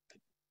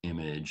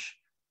image,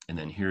 and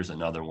then here's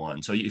another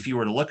one. So if you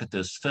were to look at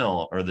this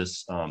film or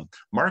this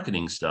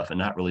marketing stuff and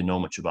not really know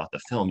much about the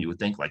film, you would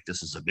think like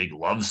this is a big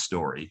love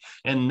story.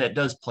 And that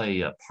does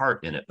play a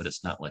part in it, but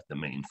it's not like the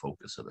main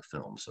focus of the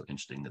film. So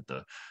interesting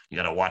that you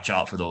got to watch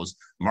out for those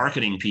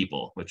marketing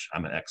people, which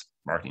I'm an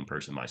ex-marketing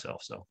person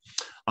myself. So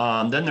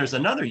then there's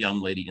another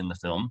young lady in the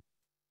film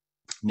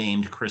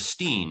named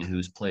Christine,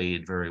 who's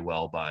played very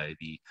well by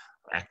the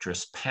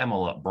actress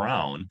Pamela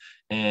Brown,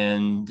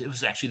 and it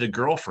was actually the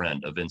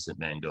girlfriend of Vincent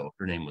Van Gogh.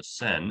 Her name was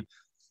Sen,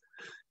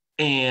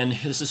 and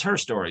this is her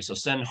story. So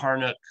Sen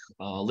Harnack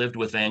lived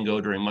with Van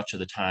Gogh during much of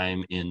the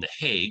time in The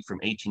Hague from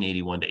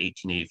 1881 to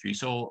 1883,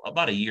 so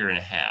about a year and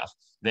a half.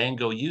 Van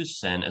Gogh used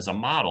Sen as a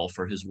model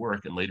for his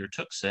work and later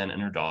took Sen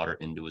and her daughter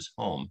into his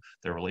home.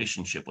 Their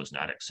relationship was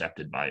not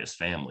accepted by his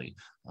family.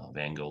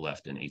 Van Gogh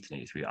left in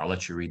 1883. I'll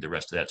let you read the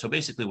rest of that. So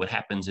basically what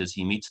happens is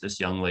he meets this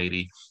young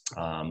lady.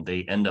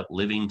 They end up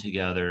living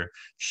together.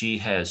 She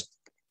has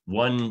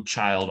one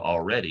child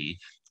already,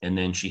 and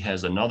then she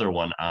has another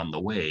one on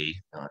the way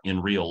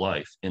in real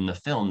life. In the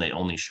film, they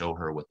only show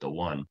her with the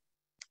one.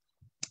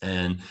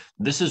 And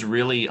this is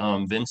really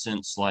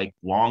Vincent's like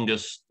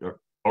longest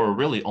or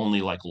really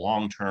only like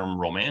long-term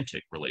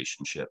romantic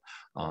relationship.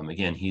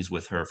 Again, he's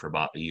with her for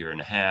about a year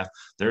and a half.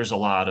 There's a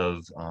lot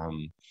of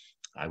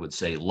I would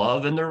say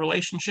love in their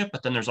relationship,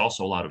 but then there's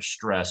also a lot of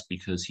stress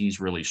because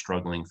he's really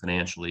struggling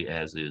financially,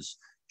 as is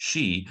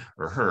she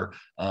or her.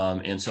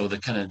 And so the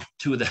kind of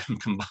two of them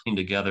combined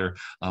together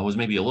was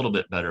maybe a little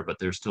bit better, but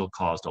there still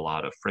caused a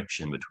lot of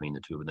friction between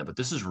the two of them. But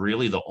this is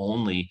really the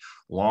only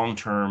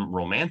long-term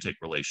romantic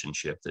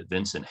relationship that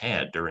Vincent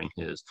had during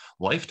his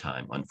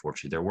lifetime.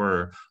 Unfortunately,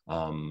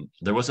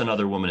 there was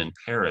another woman in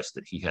Paris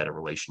that he had a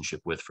relationship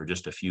with for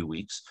just a few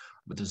weeks,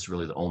 but this is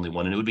really the only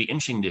one. And it would be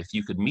interesting if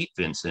you could meet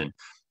Vincent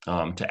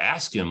to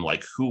ask him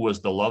like who was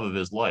the love of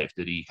his life.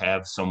 Did he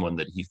have someone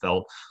that he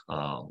felt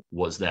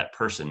was that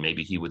person?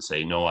 Maybe he would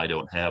say, no, I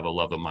don't have a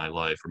love of my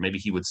life. Or maybe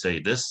he would say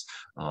this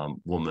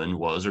woman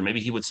was, or maybe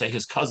he would say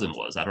his cousin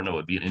was. I don't know.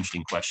 It'd be an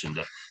interesting question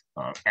to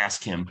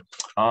ask him.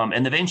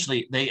 And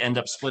eventually they end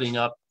up splitting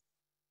up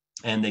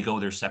and they go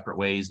their separate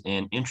ways.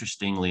 And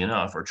interestingly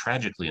enough, or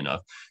tragically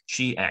enough,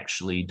 she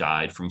actually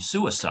died from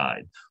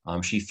suicide.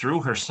 She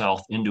threw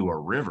herself into a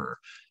river.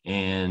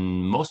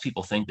 And most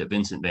people think that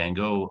Vincent Van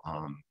Gogh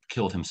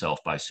killed himself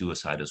by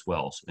suicide as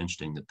well. So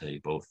interesting that they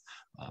both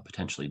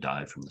potentially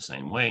died from the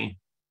same way.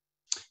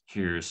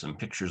 Here's some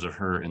pictures of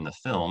her in the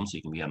film, so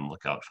you can be on the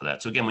lookout for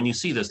that. So again, when you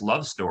see this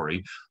love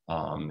story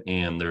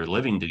and they're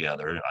living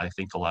together, I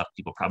think a lot of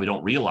people probably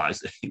don't realize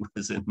that he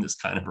was in this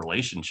kind of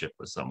relationship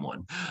with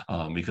someone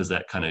because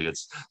that kind of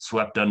gets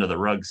swept under the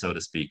rug, so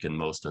to speak, in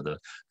most of the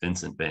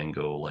Vincent Van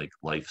Gogh like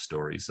life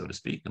stories, so to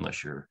speak,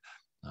 unless you're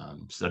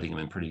studying him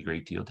in pretty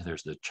great deal.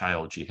 There's the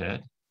child she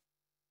had.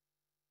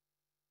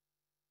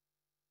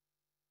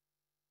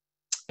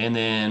 And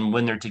then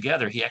when they're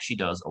together, he actually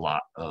does a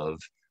lot of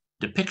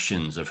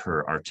depictions of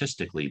her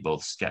artistically,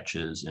 both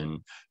sketches and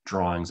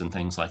drawings and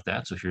things like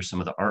that. So here's some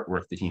of the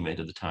artwork that he made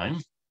at the time.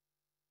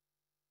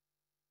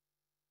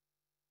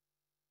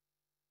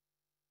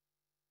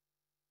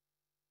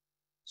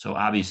 So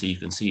obviously you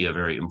can see a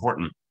very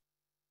important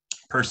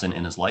person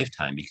in his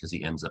lifetime because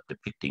he ends up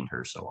depicting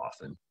her so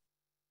often.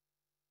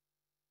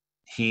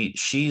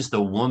 She's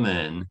the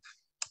woman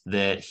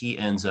that he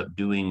ends up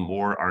doing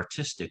more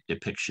artistic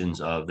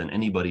depictions of than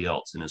anybody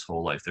else in his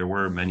whole life. There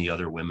were many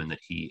other women that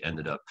he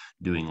ended up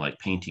doing like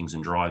paintings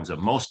and drawings of,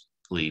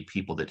 mostly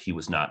people that he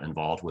was not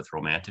involved with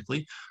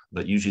romantically,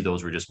 but usually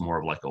those were just more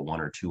of like a one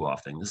or two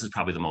off thing. This is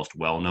probably the most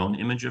well-known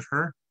image of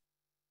her.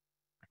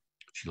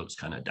 She looks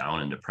kind of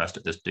down and depressed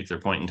at this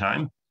particular point in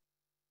time.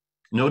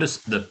 Notice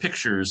the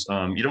pictures,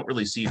 you don't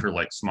really see her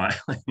like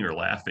smiling or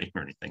laughing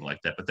or anything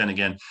like that. But then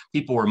again,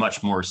 people were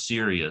much more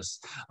serious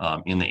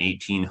in the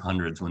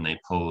 1800s when they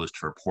posed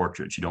for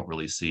portraits. You don't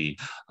really see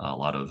a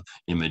lot of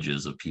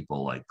images of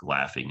people like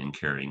laughing and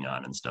carrying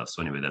on and stuff.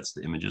 So anyway, that's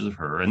the images of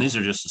her. And these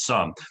are just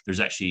some. There's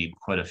actually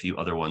quite a few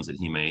other ones that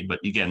he made. But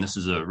again, this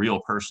is a real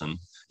person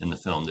in the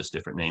film, this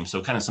different name.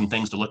 So kind of some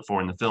things to look for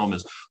in the film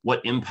is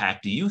what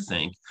impact do you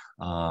think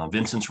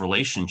Vincent's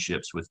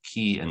relationships with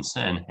Key and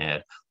Sen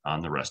had on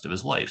the rest of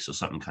his life. So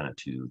something kind of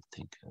to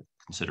think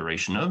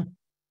consideration of.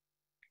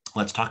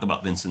 Let's talk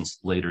about Vincent's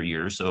later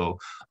years. So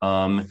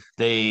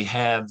they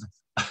have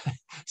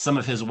some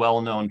of his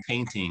well-known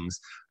paintings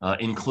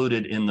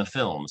included in the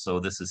film. So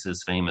this is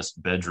his famous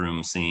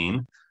bedroom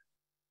scene,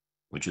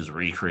 which is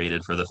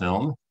recreated for the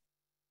film.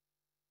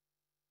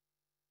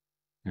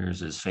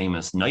 Here's his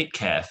famous night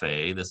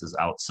cafe. This is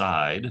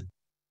outside.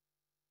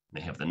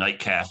 They have the night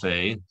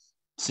cafe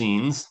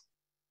scenes.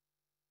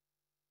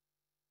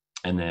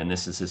 And then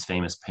this is his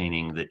famous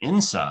painting, the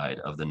inside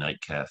of the night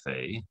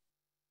cafe.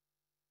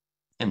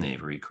 And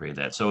they've recreated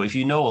that. So if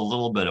you know a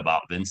little bit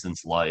about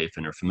Vincent's life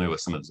and are familiar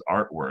with some of his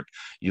artwork,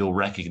 you'll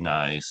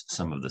recognize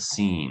some of the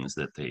scenes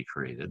that they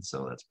created.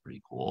 So that's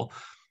pretty cool.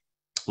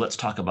 Let's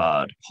talk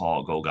about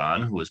Paul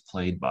Gauguin, who was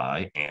played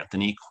by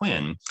Anthony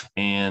Quinn.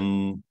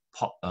 And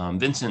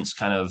Vincent's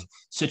kind of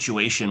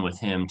situation with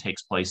him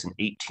takes place in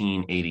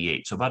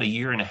 1888. So about a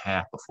year and a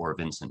half before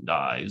Vincent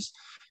dies.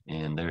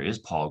 And there is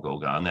Paul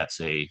Gauguin. That's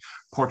a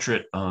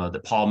portrait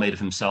that Paul made of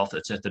himself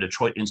that's at the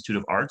Detroit Institute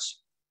of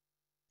Arts,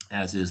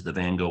 as is the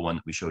Van Gogh one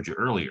that we showed you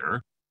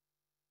earlier.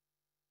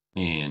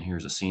 And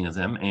here's a scene of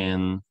them.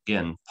 And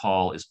again,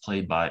 Paul is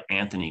played by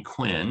Anthony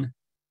Quinn,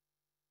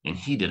 and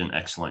he did an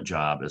excellent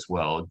job as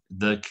well.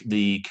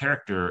 The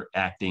character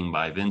acting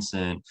by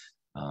Vincent,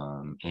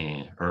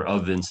 or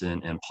of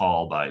Vincent, and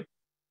Paul by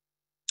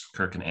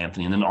Kirk and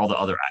Anthony, and then all the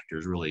other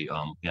actors really,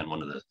 again,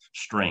 one of the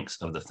strengths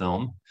of the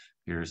film.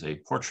 Here's a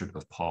portrait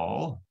of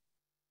Paul.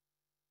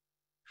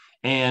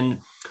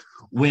 And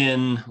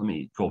let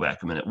me go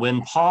back a minute.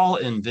 When Paul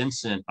and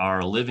Vincent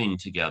are living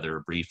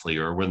together briefly,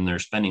 or when they're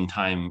spending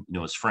time,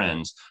 as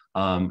friends,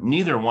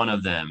 Neither one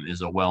of them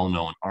is a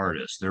well-known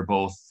artist. They're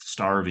both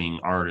starving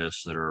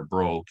artists that are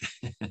broke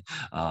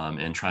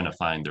and trying to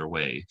find their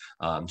way.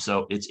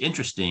 So it's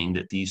interesting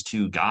that these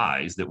two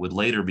guys that would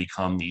later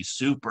become these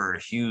super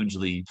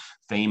hugely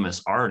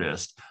famous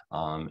artists,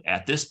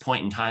 at this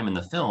point in time in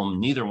the film,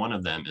 neither one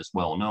of them is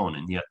well known,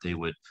 and yet they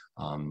would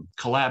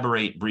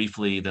collaborate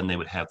briefly. Then they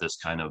would have this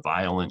kind of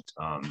violent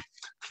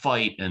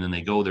fight, and then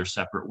they go their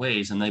separate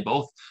ways, and they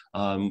both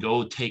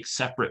go take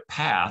separate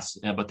paths,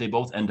 but they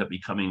both end up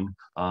becoming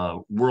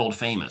world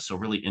famous. So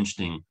really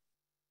interesting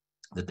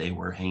that they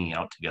were hanging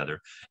out together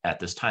at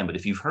this time. But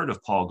if you've heard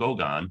of Paul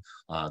Gauguin,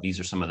 these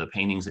are some of the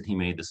paintings that he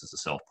made. This is a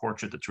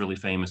self-portrait that's really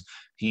famous.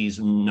 He's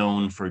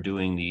known for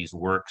doing these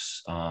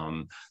works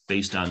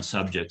based on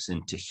subjects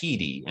in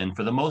Tahiti. And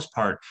for the most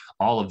part,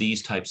 all of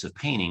these types of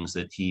paintings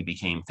that he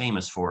became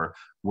famous for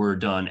were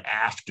done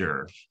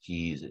after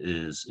he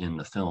is in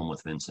the film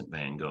with Vincent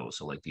Van Gogh.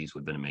 So like these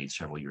would have been made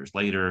several years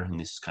later. And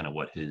this is kind of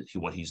what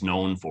he's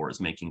known for, is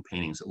making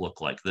paintings that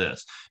look like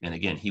this. And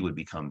again, he would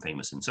become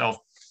famous himself,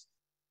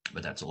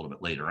 but that's a little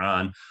bit later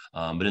on.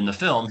 But in the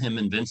film, him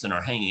and Vincent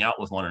are hanging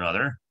out with one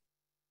another.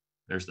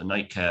 There's the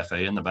night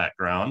cafe in the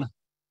background.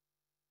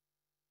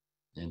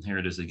 And here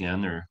it is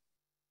again. They're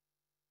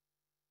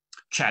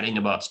chatting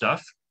about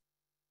stuff.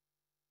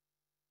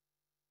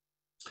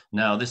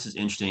 Now, this is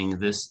interesting.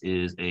 This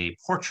is a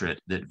portrait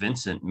that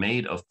Vincent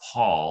made of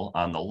Paul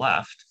on the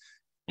left.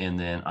 And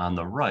then on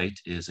the right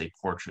is a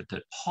portrait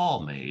that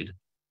Paul made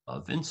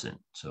of Vincent.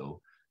 So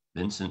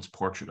Vincent's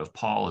portrait of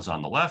Paul is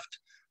on the left.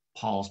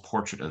 Paul's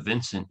portrait of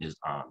Vincent is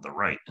on the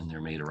right, and they're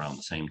made around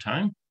the same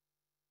time.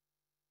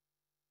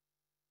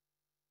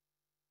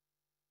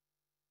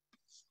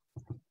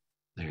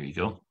 There you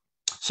go.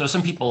 So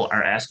some people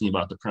are asking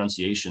about the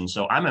pronunciation.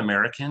 So I'm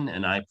American,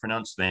 and I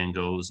pronounce Van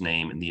Gogh's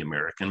name in the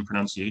American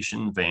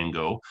pronunciation, Van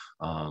Gogh.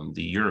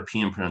 The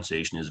European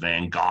pronunciation is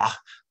Van Gogh.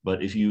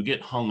 But if you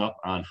get hung up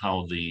on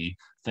how the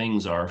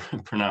things are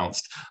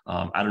pronounced,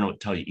 I don't know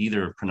what to tell you.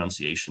 Either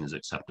pronunciation is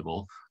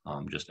acceptable,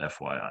 just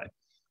FYI.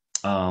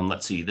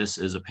 Let's see, this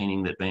is a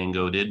painting that Van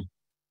Gogh did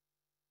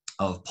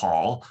of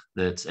Paul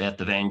that's at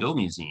the Van Gogh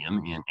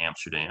Museum in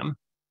Amsterdam.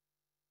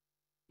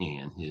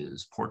 And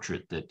his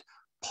portrait that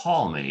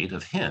Paul made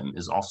of him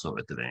is also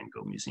at the Van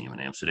Gogh Museum in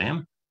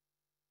Amsterdam.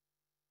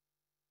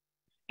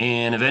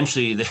 And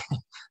eventually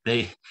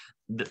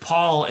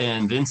Paul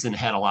and Vincent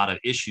had a lot of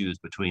issues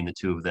between the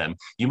two of them.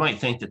 You might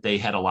think that they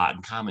had a lot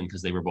in common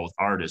because they were both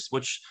artists,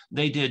 which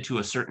they did to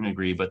a certain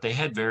degree, but they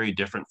had very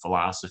different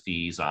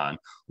philosophies on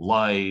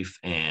life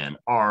and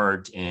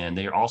art. And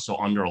they're also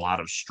under a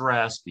lot of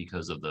stress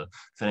because of the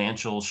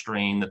financial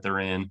strain that they're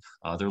in.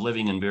 They're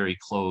living in very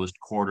closed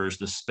quarters.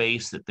 The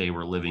space that they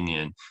were living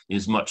in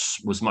was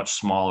much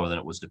smaller than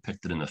it was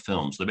depicted in the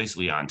film. So they're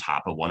basically on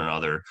top of one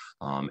another.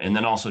 And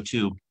then also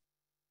too,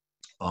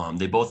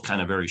 they both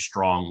kind of very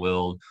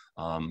strong-willed.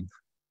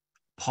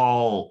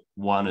 Paul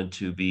wanted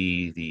to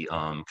be the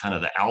kind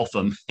of the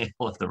alpha male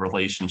of the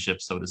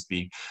relationship, so to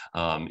speak,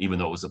 even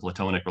though it was a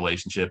platonic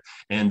relationship.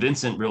 And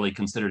Vincent really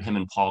considered him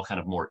and Paul kind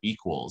of more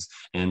equals.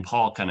 And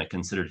Paul kind of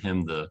considered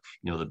him the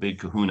big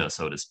kahuna,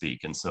 so to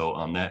speak. And so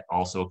that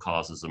also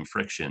causes some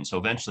friction. So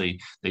eventually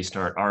they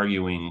start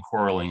arguing,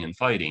 quarreling, and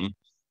fighting.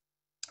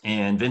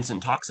 And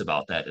Vincent talks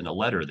about that in a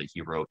letter that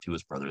he wrote to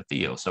his brother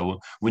Theo. So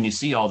when you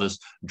see all this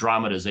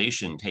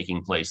dramatization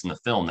taking place in the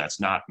film, that's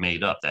not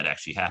made up. That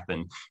actually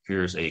happened.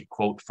 Here's a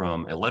quote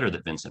from a letter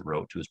that Vincent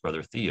wrote to his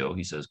brother Theo.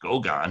 He says,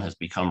 "Gauguin has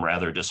become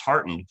rather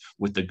disheartened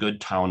with the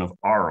good town of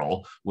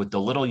Arles, with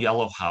the little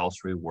yellow house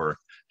reworked,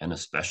 and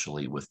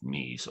especially with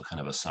me." So kind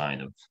of a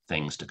sign of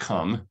things to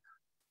come.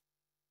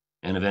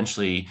 And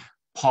eventually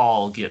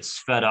Paul gets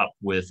fed up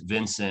with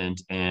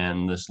Vincent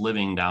and this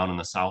living down in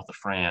the south of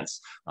France,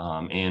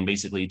 and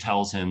basically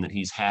tells him that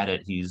he's had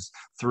it, he's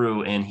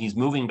through, and he's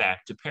moving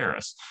back to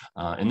Paris.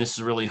 And this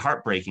is really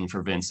heartbreaking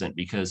for Vincent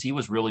because he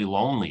was really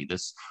lonely.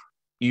 This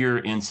ear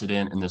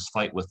incident and this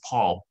fight with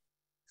Paul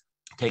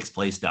takes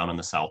place down in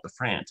the south of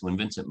France. When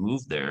Vincent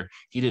moved there,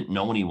 he didn't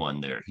know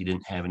anyone there. He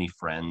didn't have any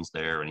friends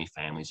there, any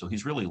family. So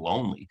he's really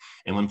lonely.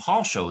 And when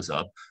Paul shows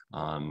up,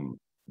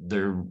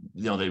 they're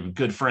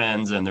good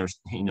friends and they're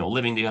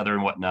living together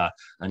and whatnot,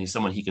 and he's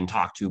someone he can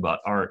talk to about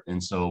art.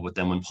 And so, but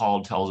then when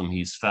Paul tells him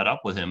he's fed up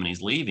with him and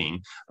he's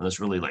leaving, this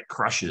really like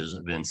crushes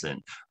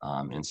Vincent,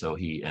 and so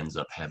he ends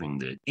up having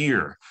the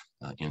ear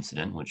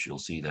incident, which you'll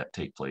see that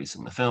take place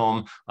in the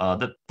film.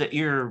 The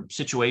ear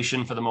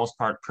situation, for the most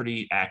part,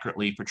 pretty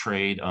accurately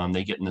portrayed.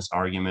 They get in this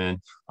argument.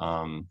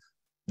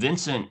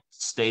 Vincent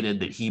stated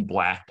that he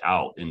blacked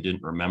out and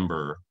didn't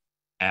remember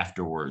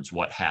afterwards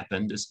what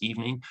happened this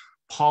evening.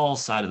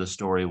 Paul's side of the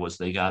story was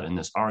they got in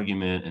this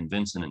argument and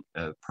Vincent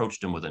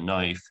approached him with a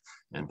knife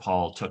and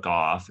Paul took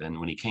off. And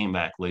when he came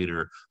back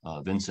later,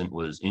 Vincent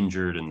was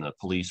injured and the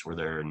police were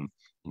there, and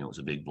it was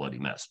a big bloody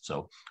mess.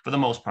 So for the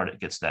most part, it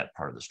gets that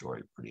part of the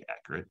story pretty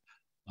accurate.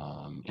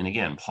 And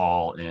again,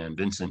 Paul and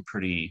Vincent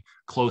pretty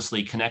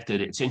closely connected.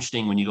 It's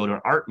interesting when you go to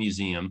an art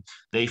museum,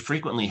 they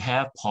frequently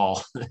have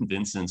Paul and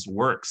Vincent's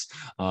works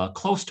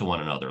close to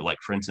one another. Like,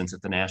 for instance,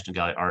 at the National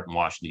Gallery of Art in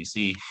Washington,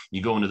 D.C.,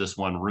 you go into this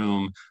one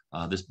room,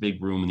 this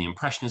big room in the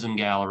Impressionism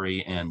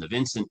Gallery, and the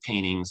Vincent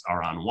paintings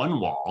are on one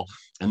wall.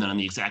 And then on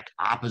the exact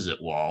opposite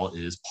wall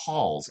is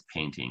Paul's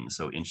painting.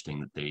 So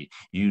interesting that they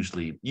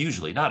usually,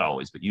 not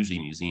always, but usually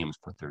museums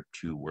put their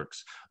two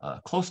works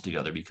close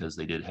together because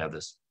they did have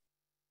this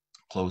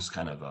close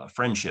kind of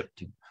friendship,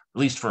 to, at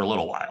least for a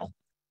little while.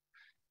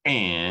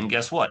 And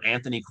guess what?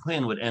 Anthony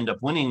Quinn would end up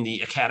winning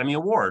the Academy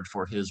Award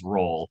for his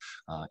role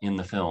in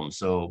the film.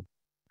 So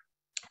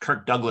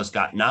Kirk Douglas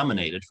got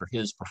nominated for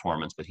his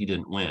performance, but he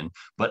didn't win.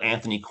 But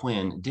Anthony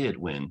Quinn did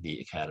win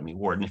the Academy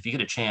Award. And if you get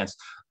a chance,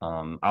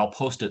 I'll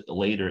post it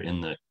later in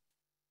the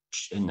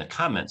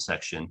comment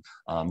section,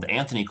 the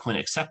Anthony Quinn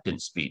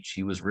acceptance speech.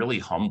 He was really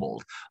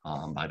humbled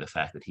by the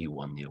fact that he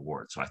won the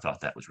award. So I thought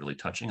that was really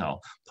touching.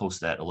 I'll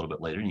post that a little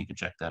bit later and you can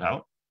check that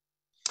out.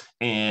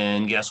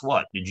 And guess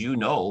what? Did you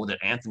know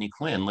that Anthony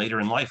Quinn later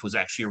in life was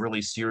actually a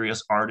really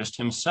serious artist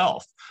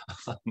himself?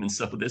 And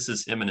so this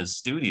is him in his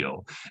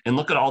studio. And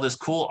look at all this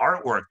cool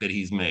artwork that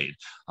he's made.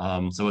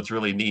 So it's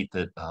really neat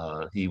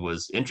that he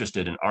was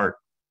interested in art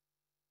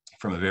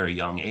from a very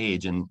young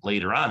age. And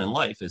later on in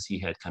life, as he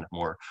had kind of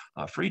more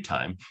free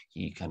time,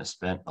 he kind of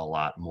spent a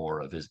lot more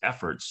of his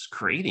efforts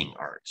creating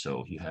art.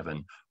 So you have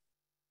an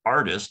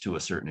artist to a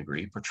certain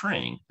degree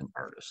portraying an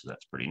artist. So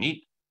that's pretty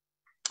neat.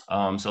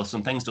 So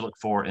some things to look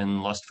for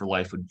in Lust for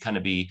Life would kind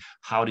of be,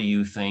 how do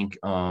you think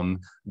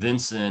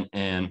Vincent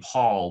and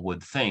Paul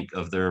would think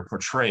of their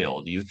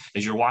portrayal? Do you,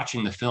 as you're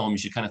watching the film, you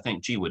should kind of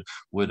think, gee,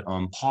 would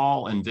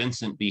Paul and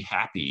Vincent be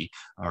happy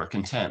or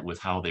content with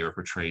how they were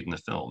portrayed in the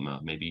film?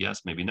 Maybe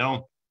yes, maybe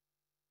no.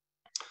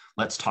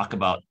 Let's talk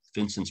about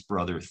Vincent's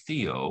brother,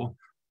 Theo.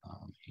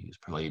 He's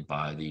played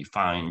by the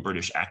fine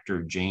British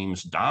actor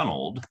James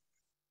Donald.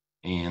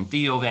 And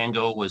Theo Van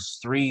Gogh was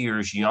 3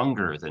 years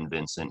younger than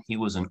Vincent. He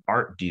was an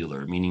art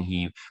dealer, meaning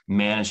he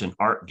managed an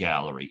art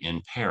gallery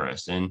in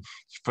Paris. And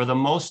for the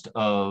most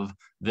of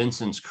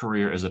Vincent's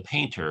career as a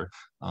painter,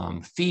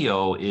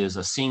 Theo is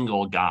a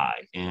single guy,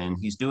 and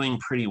he's doing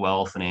pretty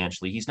well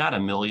financially. He's not a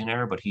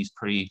millionaire, but he's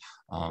pretty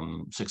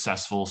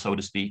successful, so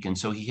to speak. And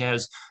so he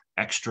has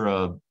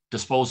extra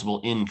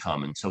disposable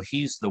income. And so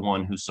he's the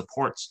one who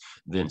supports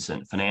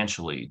Vincent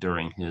financially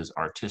during his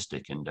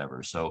artistic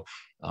endeavors. So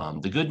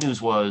the good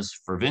news was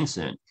for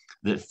Vincent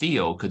that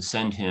Theo could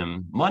send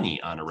him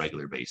money on a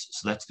regular basis.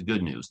 So that's the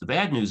good news. The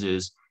bad news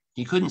is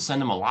he couldn't send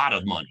him a lot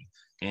of money.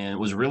 And it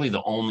was really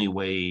the only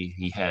way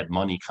he had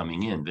money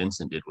coming in,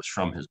 Vincent did, was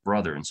from his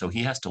brother. And so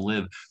he has to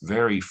live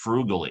very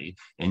frugally.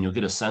 And you'll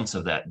get a sense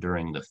of that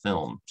during the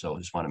film. So I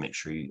just want to make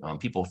sure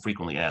people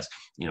frequently ask,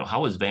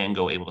 how is Van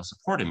Gogh able to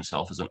support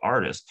himself as an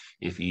artist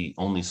if he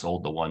only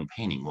sold the one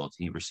painting? Well,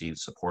 he received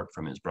support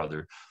from his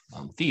brother,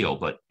 Theo,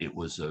 but it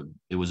was a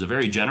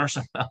very generous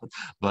amount,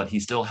 but he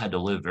still had to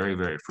live very,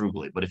 very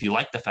frugally. But if you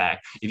like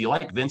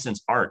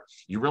Vincent's art,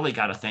 you really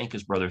got to thank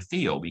his brother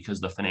Theo, because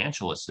the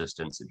financial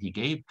assistance that he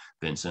gave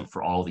Vincent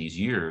for all these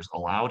years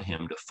allowed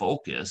him to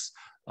focus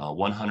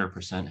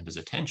 100% of his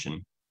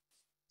attention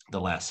the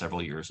last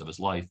several years of his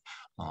life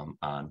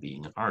on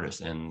being an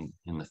artist. And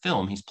in the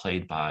film, he's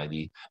played by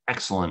the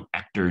excellent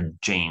actor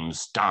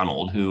James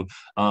Donald, who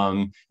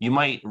you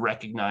might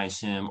recognize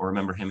him or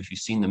remember him if you've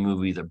seen the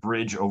movie The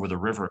Bridge Over the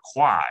River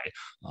Kwai.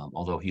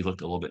 Although he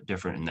looked a little bit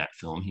different in that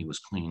film, he was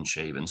clean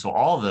shaven. So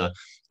all the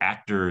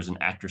actors and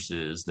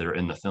actresses that are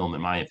in the film,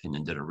 in my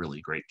opinion, did a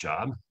really great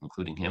job,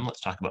 including him.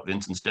 Let's talk about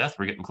Vincent's death.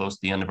 We're getting close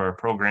to the end of our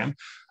program.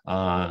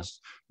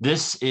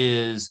 This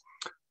is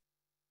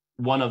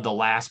one of the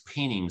last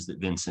paintings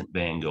that Vincent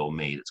Van Gogh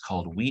made. It's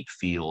called Wheat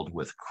Field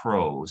with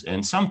Crows.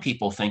 And some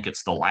people think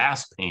it's the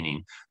last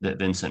painting that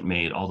Vincent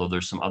made, although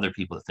there's some other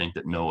people that think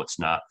that no, it's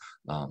not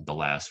the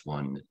last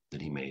one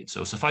that he made.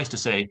 So suffice to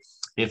say,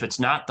 if it's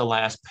not the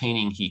last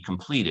painting he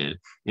completed,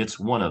 it's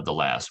one of the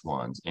last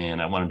ones.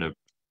 And I wanted to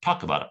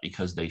talk about it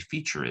because they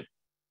feature it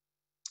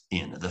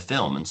in the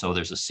film. And so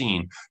there's a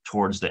scene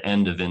towards the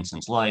end of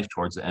Vincent's life,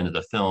 towards the end of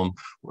the film,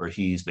 where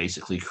he's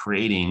basically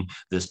creating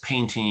this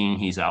painting.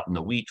 He's out in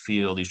the wheat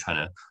field. He's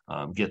trying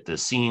to get the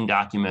scene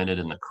documented,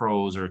 and the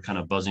crows are kind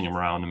of buzzing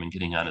around him and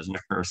getting on his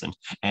nerves and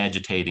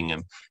agitating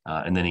him.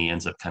 And then he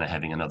ends up kind of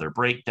having another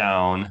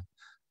breakdown.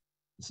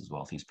 This is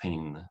while he's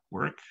painting the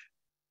work.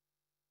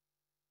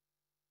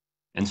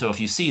 And so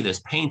if you see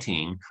this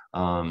painting,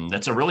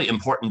 that's a really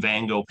important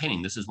Van Gogh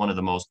painting. This is one of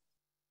the most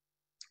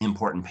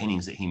important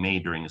paintings that he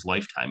made during his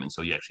lifetime. And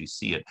so you actually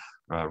see it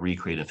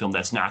recreated in film.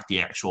 That's not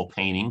the actual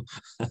painting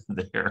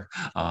there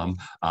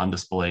on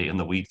display in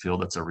the wheat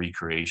field. That's a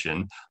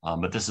recreation.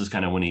 But this is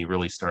kind of when he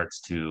really starts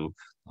to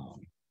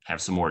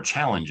have some more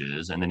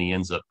challenges. And then he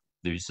ends up,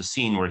 there's a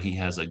scene where he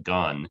has a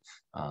gun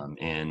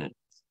and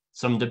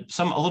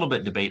a little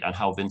bit debate on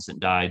how Vincent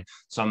died.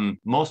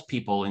 Most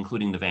people,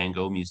 including the Van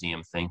Gogh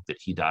Museum, think that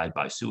he died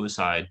by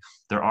suicide.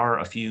 There are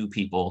a few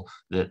people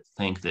that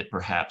think that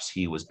perhaps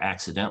he was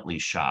accidentally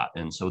shot.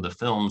 And so the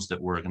films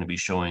that we're going to be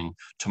showing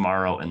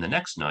tomorrow and the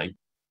next night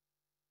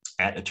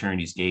at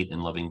Eternity's Gate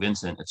and Loving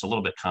Vincent, it's a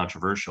little bit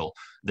controversial.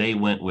 They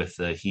went with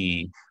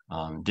he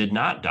did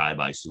not die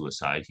by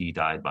suicide. He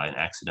died by an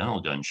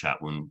accidental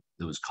gunshot when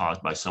it was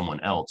caused by someone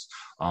else.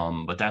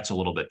 But that's a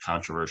little bit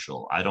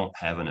controversial. I don't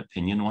have an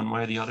opinion one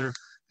way or the other.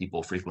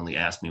 People frequently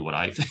ask me what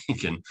I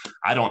think, and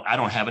I don't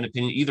have an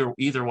opinion.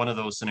 Either one of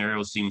those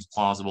scenarios seems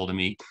plausible to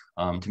me.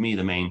 To me,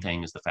 the main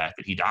thing is the fact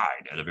that he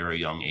died at a very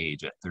young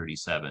age, at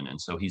 37. And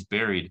so he's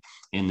buried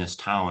in this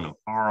town of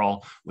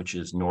Arles, which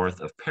is north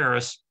of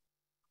Paris.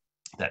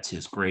 That's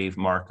his grave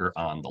marker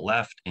on the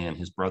left, and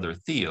his brother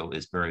Theo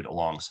is buried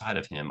alongside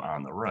of him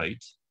on the right.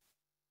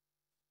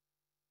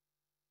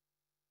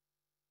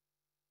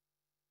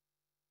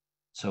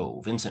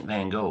 So Vincent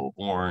Van Gogh,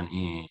 born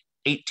in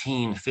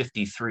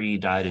 1853,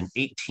 died in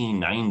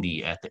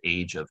 1890 at the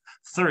age of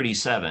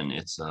 37.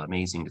 It's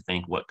amazing to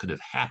think what could have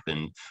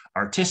happened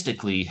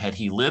artistically had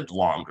he lived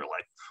longer.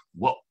 Like,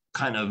 what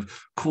kind of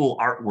cool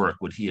artwork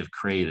would he have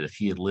created if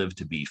he had lived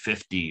to be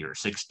 50 or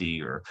 60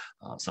 or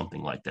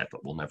something like that,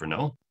 but we'll never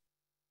know.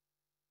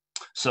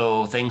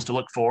 So things to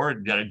look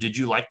forward. Did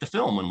you like the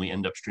film when we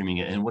end up streaming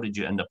it, and what did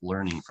you end up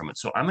learning from it?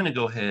 So I'm going to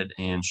go ahead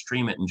and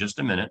stream it in just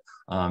a minute.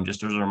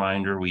 Just as a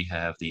reminder, we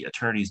have the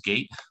Eternity's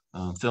Gate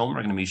film.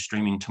 We're going to be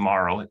streaming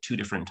tomorrow at 2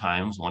 different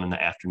times, one in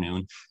the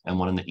afternoon and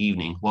one in the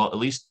evening. Well, at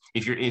least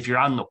if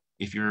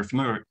you're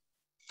familiar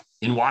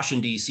in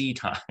Washington, D.C.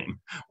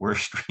 time, we're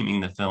streaming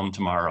the film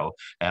tomorrow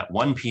at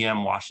 1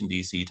 p.m. Washington,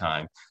 D.C.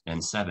 time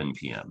and 7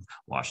 p.m.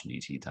 Washington,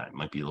 D.C. time.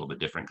 Might be a little bit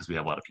different because we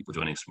have a lot of people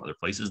joining us from other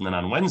places. And then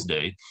on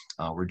Wednesday,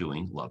 we're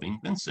doing Loving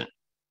Vincent.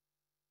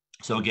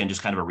 So again,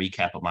 just kind of a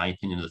recap of my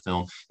opinion of the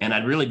film. And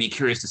I'd really be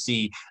curious to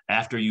see,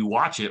 after you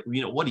watch it,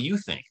 what do you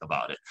think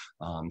about it?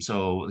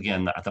 So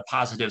again, the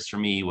positives for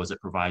me was it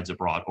provides a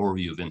broad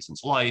overview of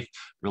Vincent's life,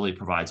 really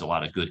provides a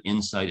lot of good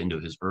insight into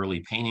his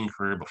early painting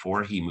career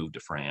before he moved to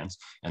France.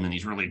 And then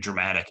these really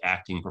dramatic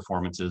acting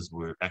performances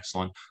were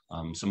excellent.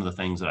 Some of the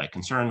things that I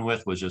concerned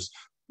with was just,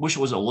 wish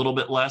it was a little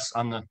bit less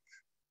on the,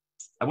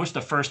 I wish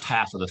the first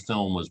half of the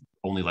film was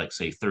only like,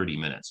 say, 30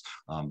 minutes.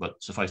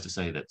 But suffice to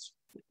say, that's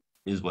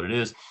is what it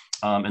is.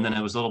 And then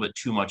it was a little bit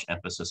too much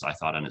emphasis, I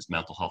thought, on his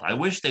mental health. I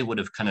wish they would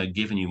have kind of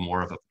given you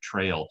more of a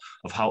portrayal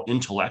of how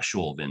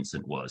intellectual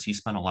Vincent was. He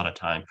spent a lot of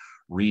time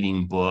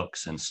reading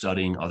books and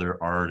studying other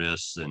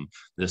artists and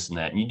this and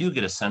that. And you do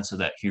get a sense of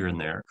that here and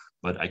there,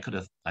 but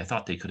I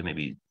thought they could have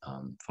maybe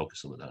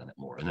focused a little bit on it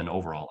more. And then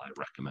overall, I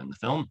recommend the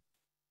film.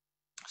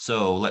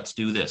 So let's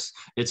do this.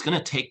 It's going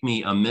to take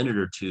me a minute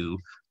or two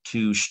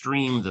to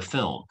stream the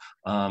film.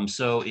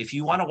 So if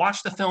you want to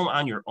watch the film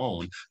on your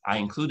own, I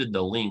included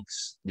the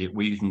links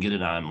where you can get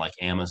it on like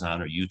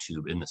Amazon or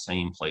YouTube in the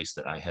same place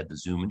that I had the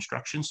Zoom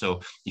instructions.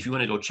 So if you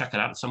want to go check it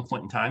out at some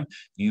point in time,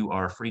 you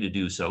are free to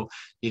do so.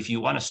 If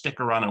you want to stick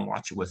around and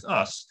watch it with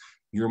us,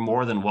 you're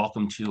more than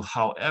welcome to.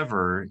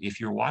 However, if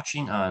you're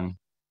watching on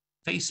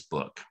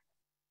Facebook,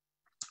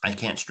 I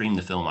can't stream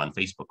the film on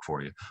Facebook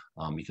for you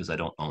because I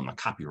don't own the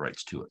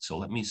copyrights to it. So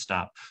let me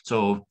stop.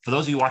 So for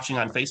those of you watching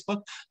on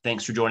Facebook,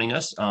 thanks for joining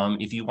us.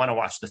 If you want to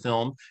watch the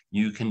film,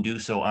 you can do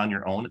so on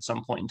your own at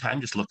some point in time.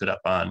 Just look it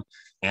up on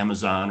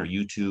Amazon or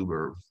YouTube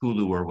or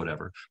Hulu or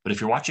whatever. But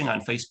if you're watching on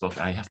Facebook,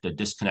 I have to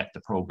disconnect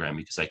the program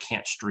because I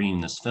can't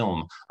stream this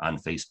film on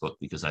Facebook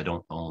because I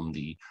don't own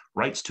the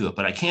rights to it.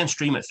 But I can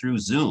stream it through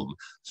Zoom.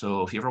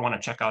 So if you ever want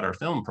to check out our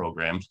film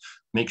programs,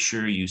 make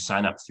sure you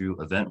sign up through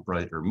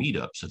Eventbrite or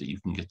Meetup so that you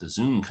can get the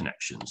Zoom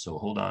connection. So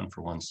hold on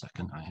for 1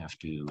 second. I have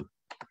to